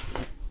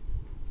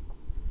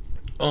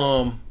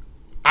 I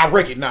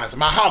recognized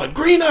him. I hollered,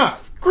 Green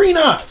Eyes, Green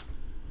Eyes.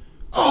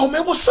 Oh,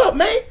 man, what's up,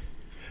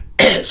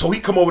 man? So he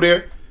come over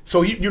there.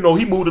 So he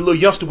moved a little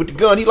youngster with the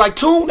gun. He like,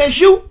 Toon, that's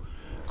you?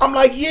 I'm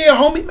like, yeah,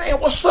 homie, man,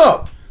 what's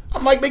up?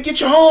 I'm like, man, get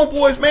your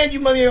homeboys, man.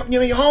 Your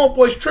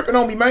homeboys tripping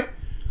on me, man.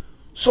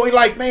 So he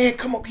like, man,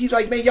 come on. He's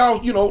like, man, y'all,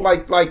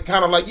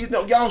 kind of like,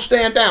 y'all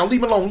stand down.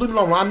 Leave him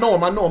alone. I know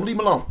him. Leave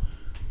him alone.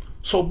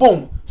 So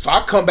boom. So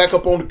I come back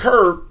up on the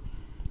curb,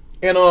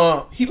 and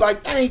he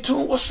like, hey,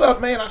 Toon, what's up,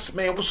 man? I said,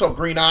 man, what's up,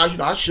 Green Eyes?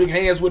 I shook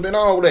hands with him and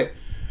all that.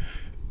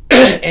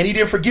 And he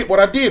didn't forget what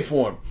I did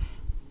for him.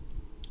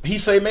 He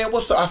say, man,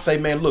 what's up? I say,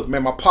 man, look,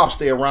 man, my pop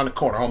stay around the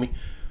corner, homie.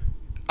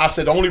 I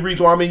said, the only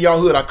reason why I'm in y'all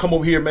hood, I come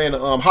over here, man, to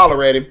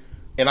holler at him,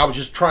 and I was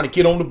just trying to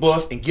get on the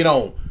bus and get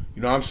on.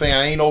 You know what I'm saying?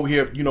 I ain't over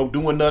here,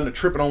 doing nothing or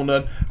tripping on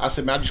nothing. I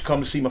said, man, I just come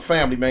to see my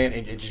family, man,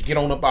 and just get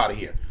on up out of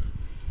here.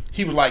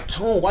 He was like,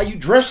 Toon, why you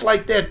dressed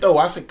like that, though?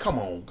 I said, come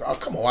on, God,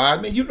 come on, I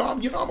mean,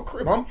 I'm a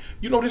crib, homie.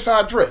 This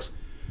how I dress.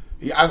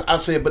 I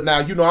said, but now,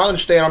 I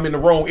understand I'm in the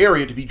wrong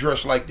area to be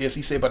dressed like this.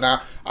 He said, but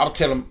now, I'll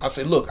tell him, I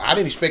said, look, I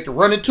didn't expect to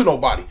run into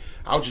nobody.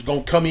 I was just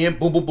going to come in,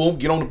 boom, boom, boom,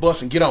 get on the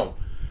bus and get on.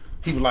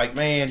 He was like,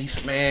 man, he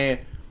said, man,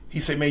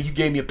 you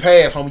gave me a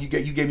pass, homie. You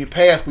gave me a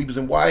pass. We was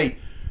in YA.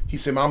 He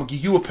said, man, I'm going to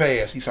give you a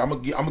pass. He said, I'm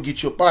gonna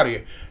get you up out of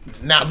here.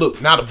 Now, look,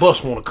 now the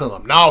bus want to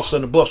come. Now, all of a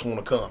sudden, the bus want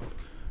to come.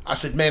 I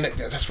said, man,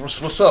 that's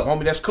what's up,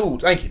 homie. That's cool.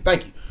 Thank you.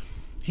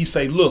 He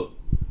said, look.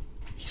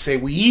 He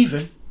said, we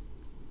even.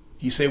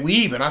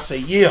 I say,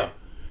 yeah.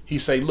 He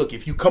say, look,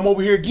 if you come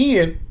over here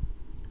again,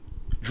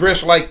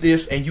 dressed like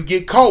this, and you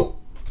get caught,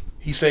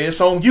 he say,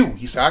 it's on you.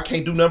 He said, I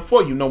can't do nothing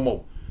for you no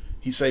more.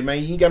 He say,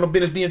 man, you ain't got no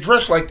business being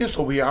dressed like this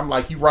over here. I'm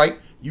like, you right.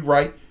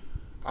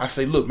 I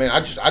say, look, man, I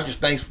just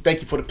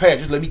thank you for the pass.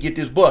 Just let me get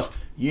this bus.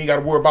 You ain't got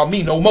to worry about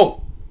me no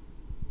more.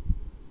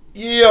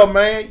 Yeah,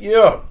 man,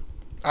 yeah.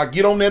 I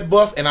get on that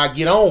bus and I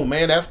get on,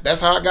 man. That's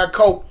how I got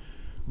caught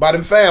by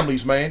them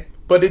families, man.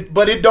 But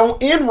it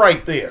don't end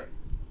right there.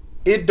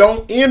 It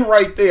don't end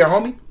right there,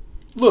 homie.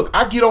 Look,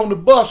 I get on the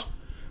bus.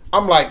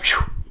 I'm like,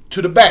 whew,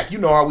 to the back. You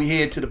know how we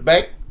head to the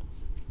back.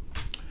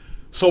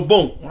 So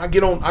boom, I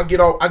get off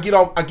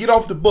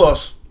the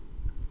bus.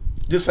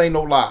 This ain't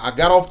no lie. I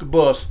got off the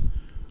bus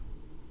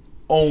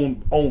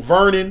on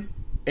Vernon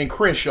and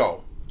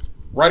Crenshaw,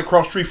 right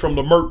across the street from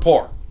Lamert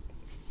Park.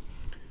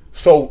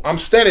 So I'm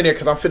standing there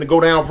because I'm finna go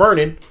down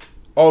Vernon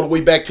all the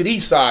way back to the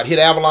east side, hit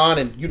Avalon,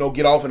 and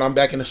get off, and I'm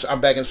back in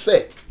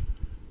set.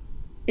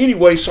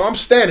 Anyway, so I'm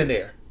standing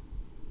there.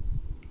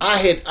 I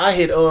had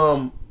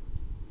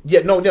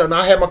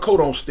my coat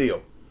on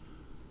still.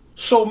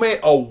 So man,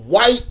 a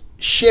white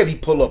Chevy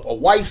pull up, a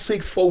white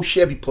 6'4"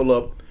 Chevy pull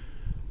up.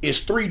 It's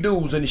 3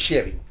 dudes in the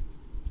Chevy.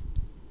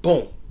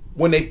 Boom.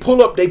 When they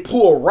pull up, they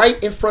pull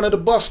right in front of the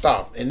bus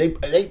stop, and they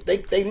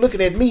looking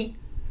at me.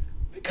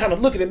 They kind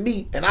of looking at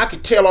me, and I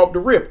could tell off the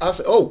rip. I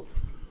said, "Oh,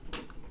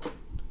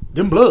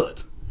 them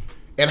Bloods."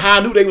 And how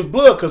I knew they was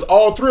blood, because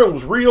all 3 of them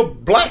was real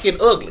black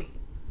and ugly.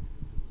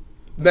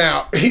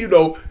 Now,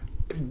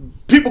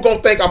 people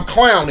gonna think I'm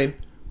clowning,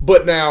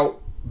 but now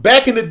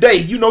back in the day,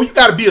 you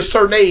got to be a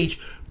certain age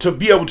to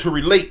be able to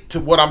relate to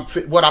what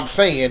I'm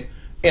saying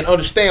and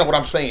understand what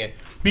I'm saying.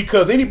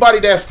 Because anybody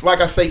that's, like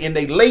I say, in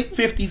their late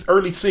 50s,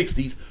 early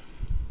 60s,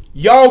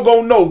 y'all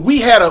gonna know we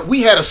had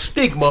a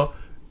stigma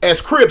as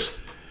Crips.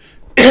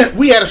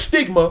 We had a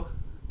stigma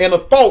and a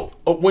thought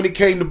of when it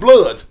came to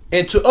Bloods.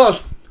 And to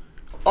us,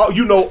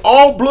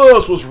 all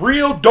Bloods was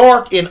real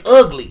dark and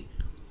ugly.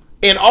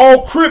 And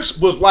all Crips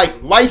was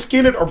like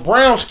light-skinned or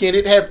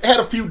brown-skinned. Had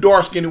a few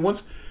dark-skinned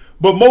ones.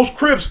 But most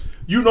Crips,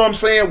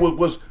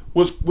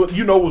 was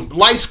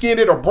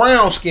light-skinned or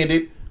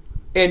brown-skinned.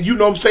 And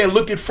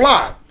looking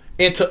fly.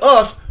 And to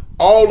us,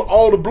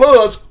 all the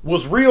Bloods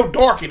was real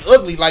dark and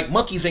ugly, like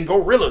monkeys and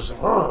gorillas.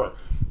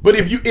 But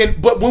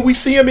when we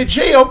see them in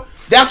jail,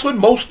 that's what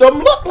most of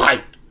them look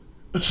like.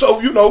 So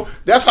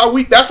that's how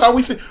we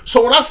see.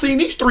 So when I seen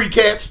these 3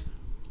 cats,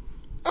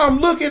 I'm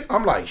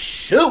like,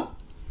 shoot,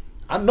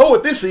 I know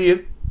what this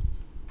is.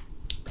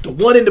 The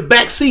one in the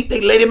back seat, they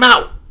let him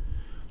out.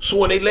 So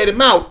when they let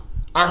him out,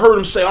 I heard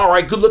him say, "All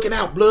right, good looking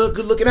out, Blood,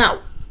 good looking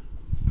out."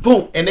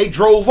 Boom, and they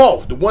drove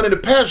off. The one in the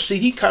passenger seat,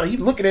 he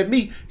looking at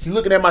me. He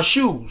looking at my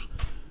shoes.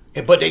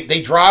 But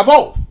they drive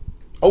off.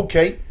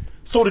 Okay.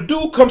 So the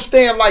dude comes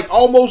stand like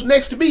almost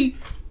next to me,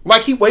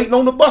 like he waiting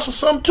on the bus or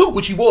something too,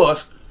 which he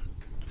was.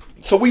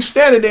 So we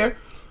standing there.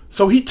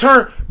 So he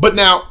turned. But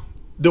now,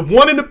 the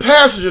one in the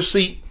passenger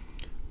seat,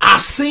 I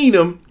seen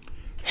him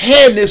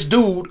hand this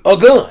dude a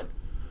gun.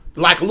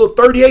 Like a little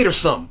 38 or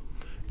something.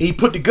 And he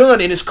put the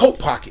gun in his coat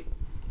pocket.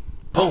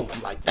 Boom.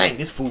 I'm like, dang,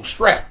 this fool's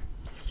strapped.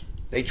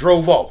 They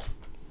drove off.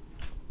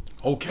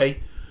 Okay.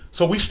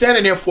 So we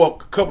standing there for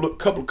a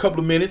couple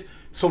of minutes.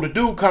 So the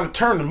dude kind of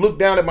turned and looked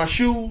down at my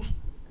shoes.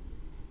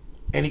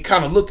 And he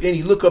kind of looked and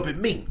he looked up at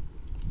me.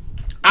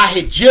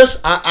 I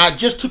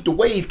just took the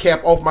wave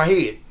cap off my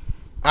head.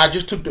 I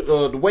just took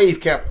the wave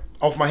cap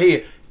off my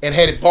head and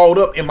had it balled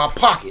up in my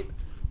pocket.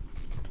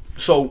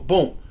 So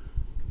boom.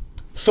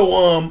 So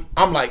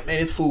I'm like, man,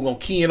 this fool gonna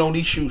key in on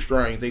these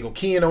shoestrings. They gonna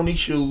key in on these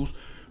shoes,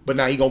 but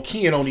now he gonna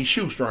key in on these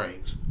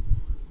shoestrings.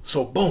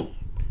 So boom.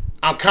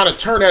 I'm kind of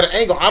turned at an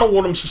angle. I don't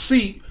want him to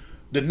see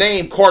the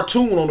name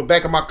cartoon on the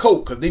back of my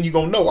coat, because then you're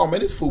gonna know, oh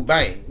man, this fool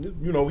bang.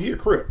 You know, he a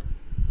crip.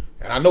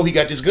 And I know he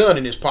got this gun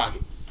in his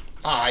pocket.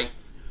 Alright.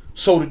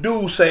 So the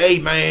dude say,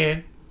 hey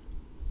man,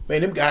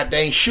 them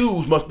goddamn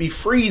shoes must be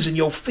freezing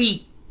your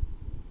feet.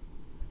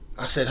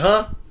 I said,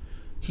 huh?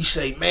 He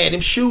say, man,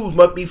 them shoes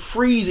must be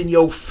freezing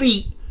your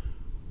feet.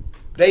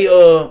 They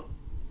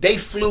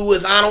flew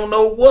as I don't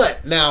know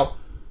what. Now,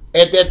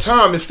 at that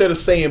time, instead of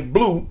saying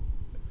blue,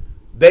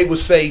 they would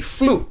say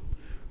flew.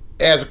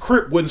 As a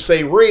crip wouldn't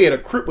say red, a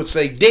crip would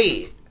say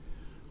dead.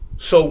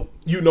 So,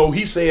 you know,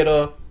 he said,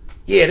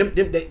 yeah,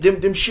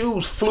 them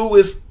shoes flew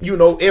as, you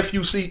know,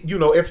 F-U-C, you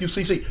know,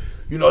 F-U-C-C.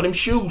 You know, them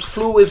shoes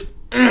flew as,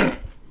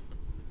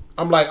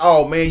 I'm like,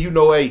 oh, man, you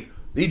know, hey,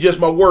 these just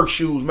my work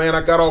shoes, man.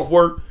 I got off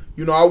work.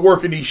 You know, I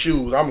work in these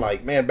shoes. I'm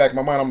like, man, back in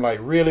my mind, I'm like,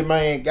 really,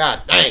 man?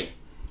 God dang.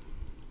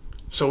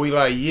 So he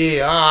like,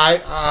 yeah,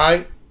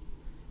 all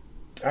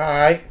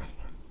right.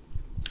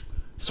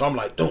 So I'm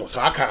like, dude.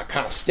 So I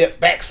kind of step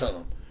back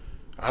some.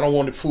 I don't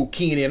want the fool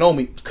keying in on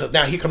me, because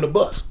now here come the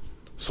bus.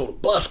 So the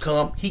bus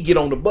come. He get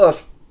on the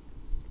bus.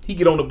 He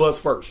get on the bus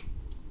first.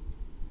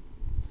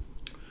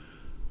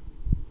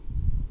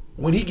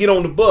 When he get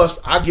on the bus,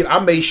 I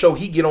made sure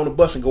he get on the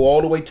bus and go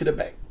all the way to the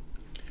back.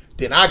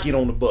 Then I get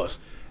on the bus.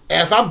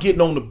 As I'm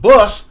getting on the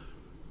bus,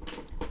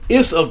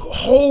 it's a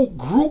whole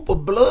group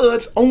of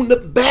bloods on the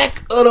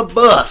back of the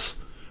bus.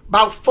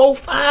 About 4,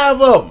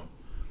 5 of them.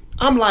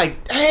 I'm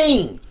like,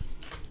 dang.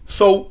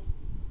 So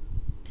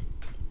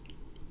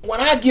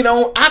when I get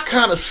on, I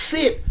kind of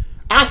sit.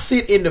 I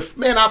sit in the,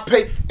 man,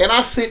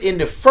 I sit in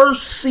the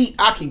first seat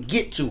I can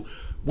get to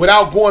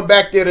without going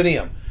back there to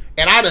them.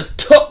 And I done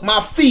tuck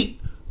my feet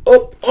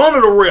up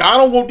under the rail. I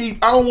don't want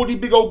these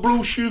big old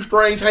blue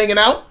shoestrings hanging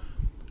out.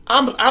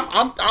 I'm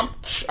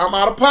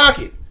out of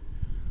pocket.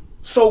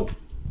 So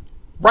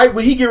right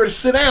when he get ready to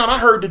sit down, I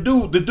heard the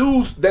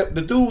dudes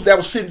that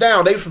was sitting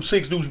down, they was from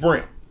 6 Deuce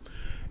Brim.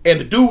 And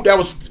the dude that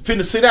was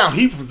finna sit down,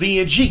 he from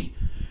VNG.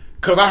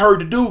 Cause I heard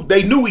the dude,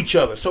 they knew each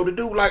other. So the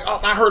dude like, oh,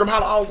 I heard him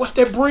holler, oh, what's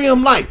that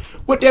brim like?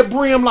 What that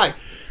brim like?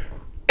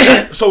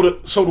 so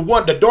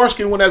the dark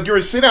skinned one that was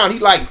going to sit down, he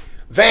like,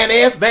 Van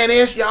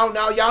Ness,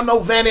 y'all know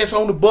Van Ness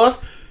on the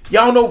bus.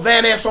 Y'all know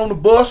Van Ness on the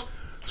bus.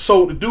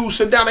 So the dude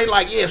sitting down, they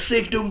like, yeah,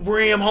 6 Deuce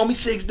Brim, homie,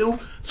 6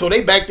 Deuce. So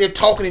they back there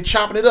talking and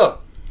chopping it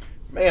up.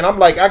 Man, I'm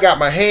like, I got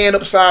my hand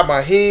upside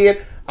my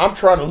head. I'm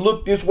trying to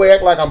look this way,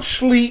 act like I'm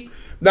asleep.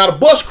 Now the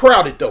bus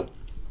crowded though.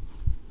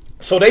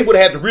 So they would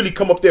have had to really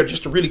come up there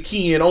just to really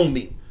key in on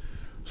me.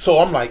 So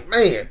I'm like,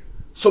 man.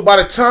 So by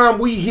the time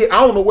we hit, I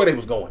don't know where they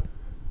was going.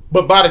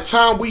 But by the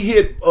time we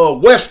hit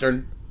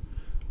Western,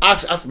 I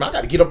said, I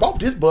got to get up off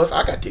this bus.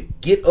 I got to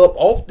get up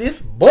off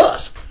this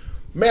bus.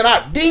 Man,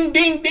 I ding,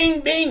 ding,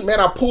 ding, ding. Man,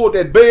 I pulled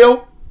that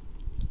bell.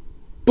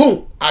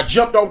 Boom. I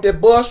jumped off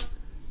that bus.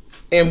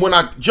 And when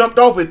I jumped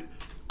off it,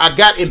 I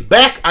got in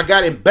back of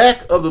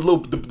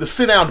the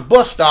sit down the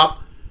bus stop.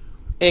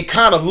 And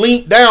kind of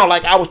leaned down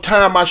like I was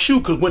tying my shoe,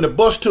 because when the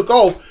bus took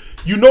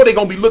off, you know they're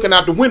going to be looking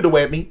out the window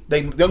at me.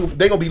 They're going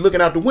to be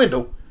looking out the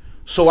window.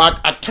 So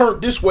I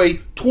turned this way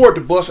toward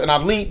the bus, and I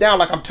leaned down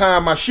like I'm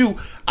tying my shoe.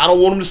 I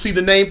don't want them to see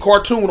the name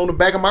cartoon on the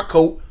back of my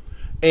coat,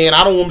 and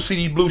I don't want them to see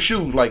these blue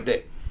shoes like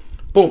that.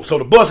 Boom. So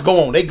the bus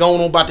go on. They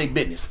going on about their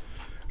business.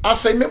 I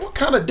say, man, what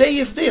kind of day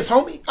is this,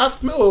 homie? I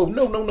smell,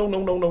 no.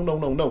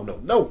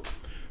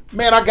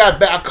 Man, I got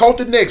back. I caught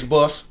the next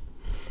bus.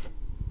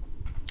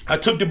 I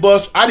took the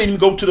bus. I didn't even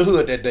go to the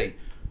hood that day.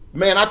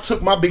 Man, I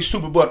took my big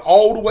stupid butt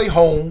all the way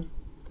home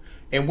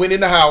and went in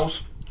the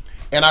house,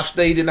 and I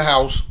stayed in the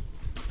house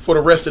for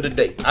the rest of the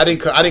day. I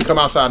didn't come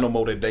outside no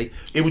more that day.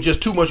 It was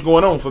just too much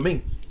going on for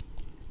me.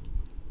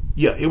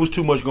 Yeah, it was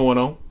too much going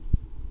on.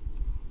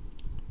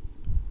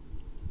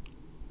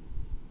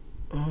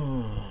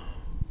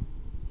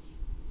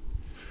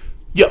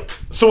 Yeah.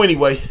 So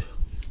anyway,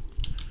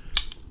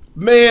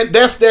 man,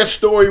 that's that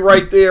story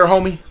right there,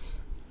 homie.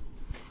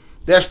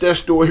 That's that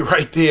story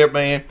right there,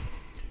 man.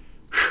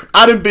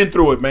 I done been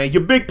through it, man.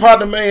 Your big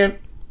partner, man.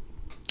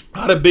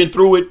 I done been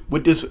through it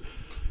with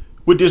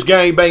with this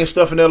gang banging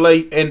stuff in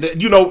LA, and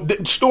you know,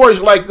 stories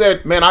like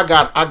that, man. I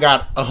got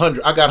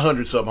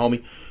hundreds of them,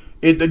 homie.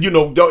 It, you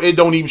know, it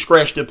don't even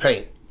scratch the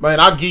paint, man.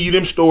 I'll give you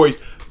them stories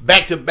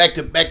back to back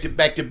to back to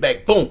back to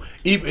back. Boom.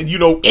 Even, you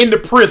know, in the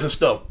prison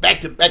stuff,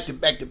 back to back to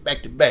back to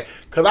back to back.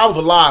 Cause I was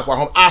alive,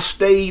 homie. I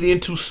stayed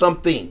into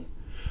something.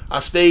 I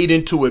stayed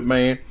into it,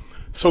 man.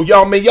 So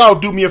y'all, man, y'all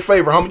do me a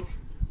favor, homie.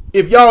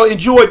 If y'all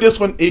enjoyed this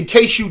one, in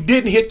case you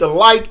didn't hit the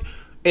like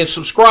and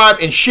subscribe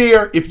and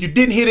share, if you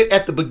didn't hit it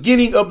at the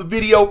beginning of the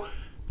video,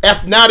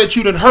 after now that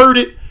you done heard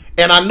it,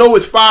 and I know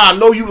it's fire, I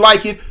know you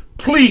like it,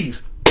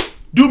 please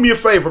do me a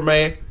favor,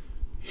 man.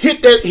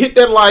 Hit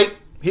that like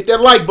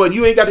button.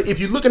 You ain't got to, if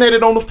you're looking at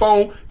it on the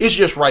phone, it's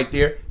just right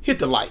there. Hit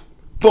the like.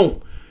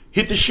 Boom.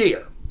 Hit the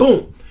share.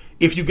 Boom.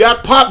 If you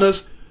got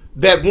partners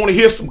that want to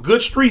hear some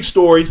good street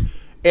stories,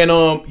 and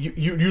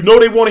you know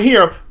they want to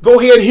hear them, go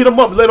ahead and hit them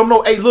up. Let them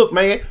know, hey, look,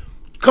 man,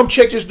 come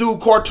check this dude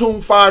Cartoon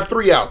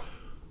 53 out.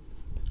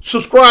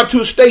 Subscribe to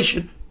his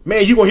station,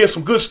 man. You gonna hear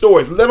some good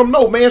stories. Let them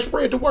know, man.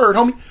 Spread the word,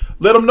 homie.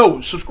 Let them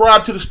know.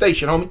 Subscribe to the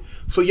station, homie.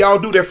 So y'all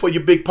do that for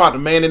your big partner,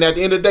 man. And at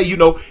the end of the day, you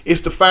know, it's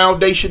the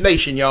Foundation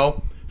Nation,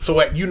 y'all.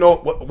 So you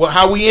know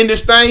how we end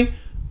this thing?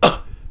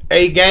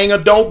 A gang or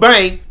don't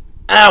bang.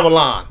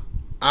 Avalon.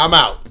 I'm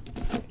out.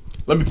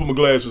 Let me put my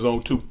glasses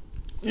on too.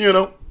 You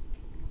know.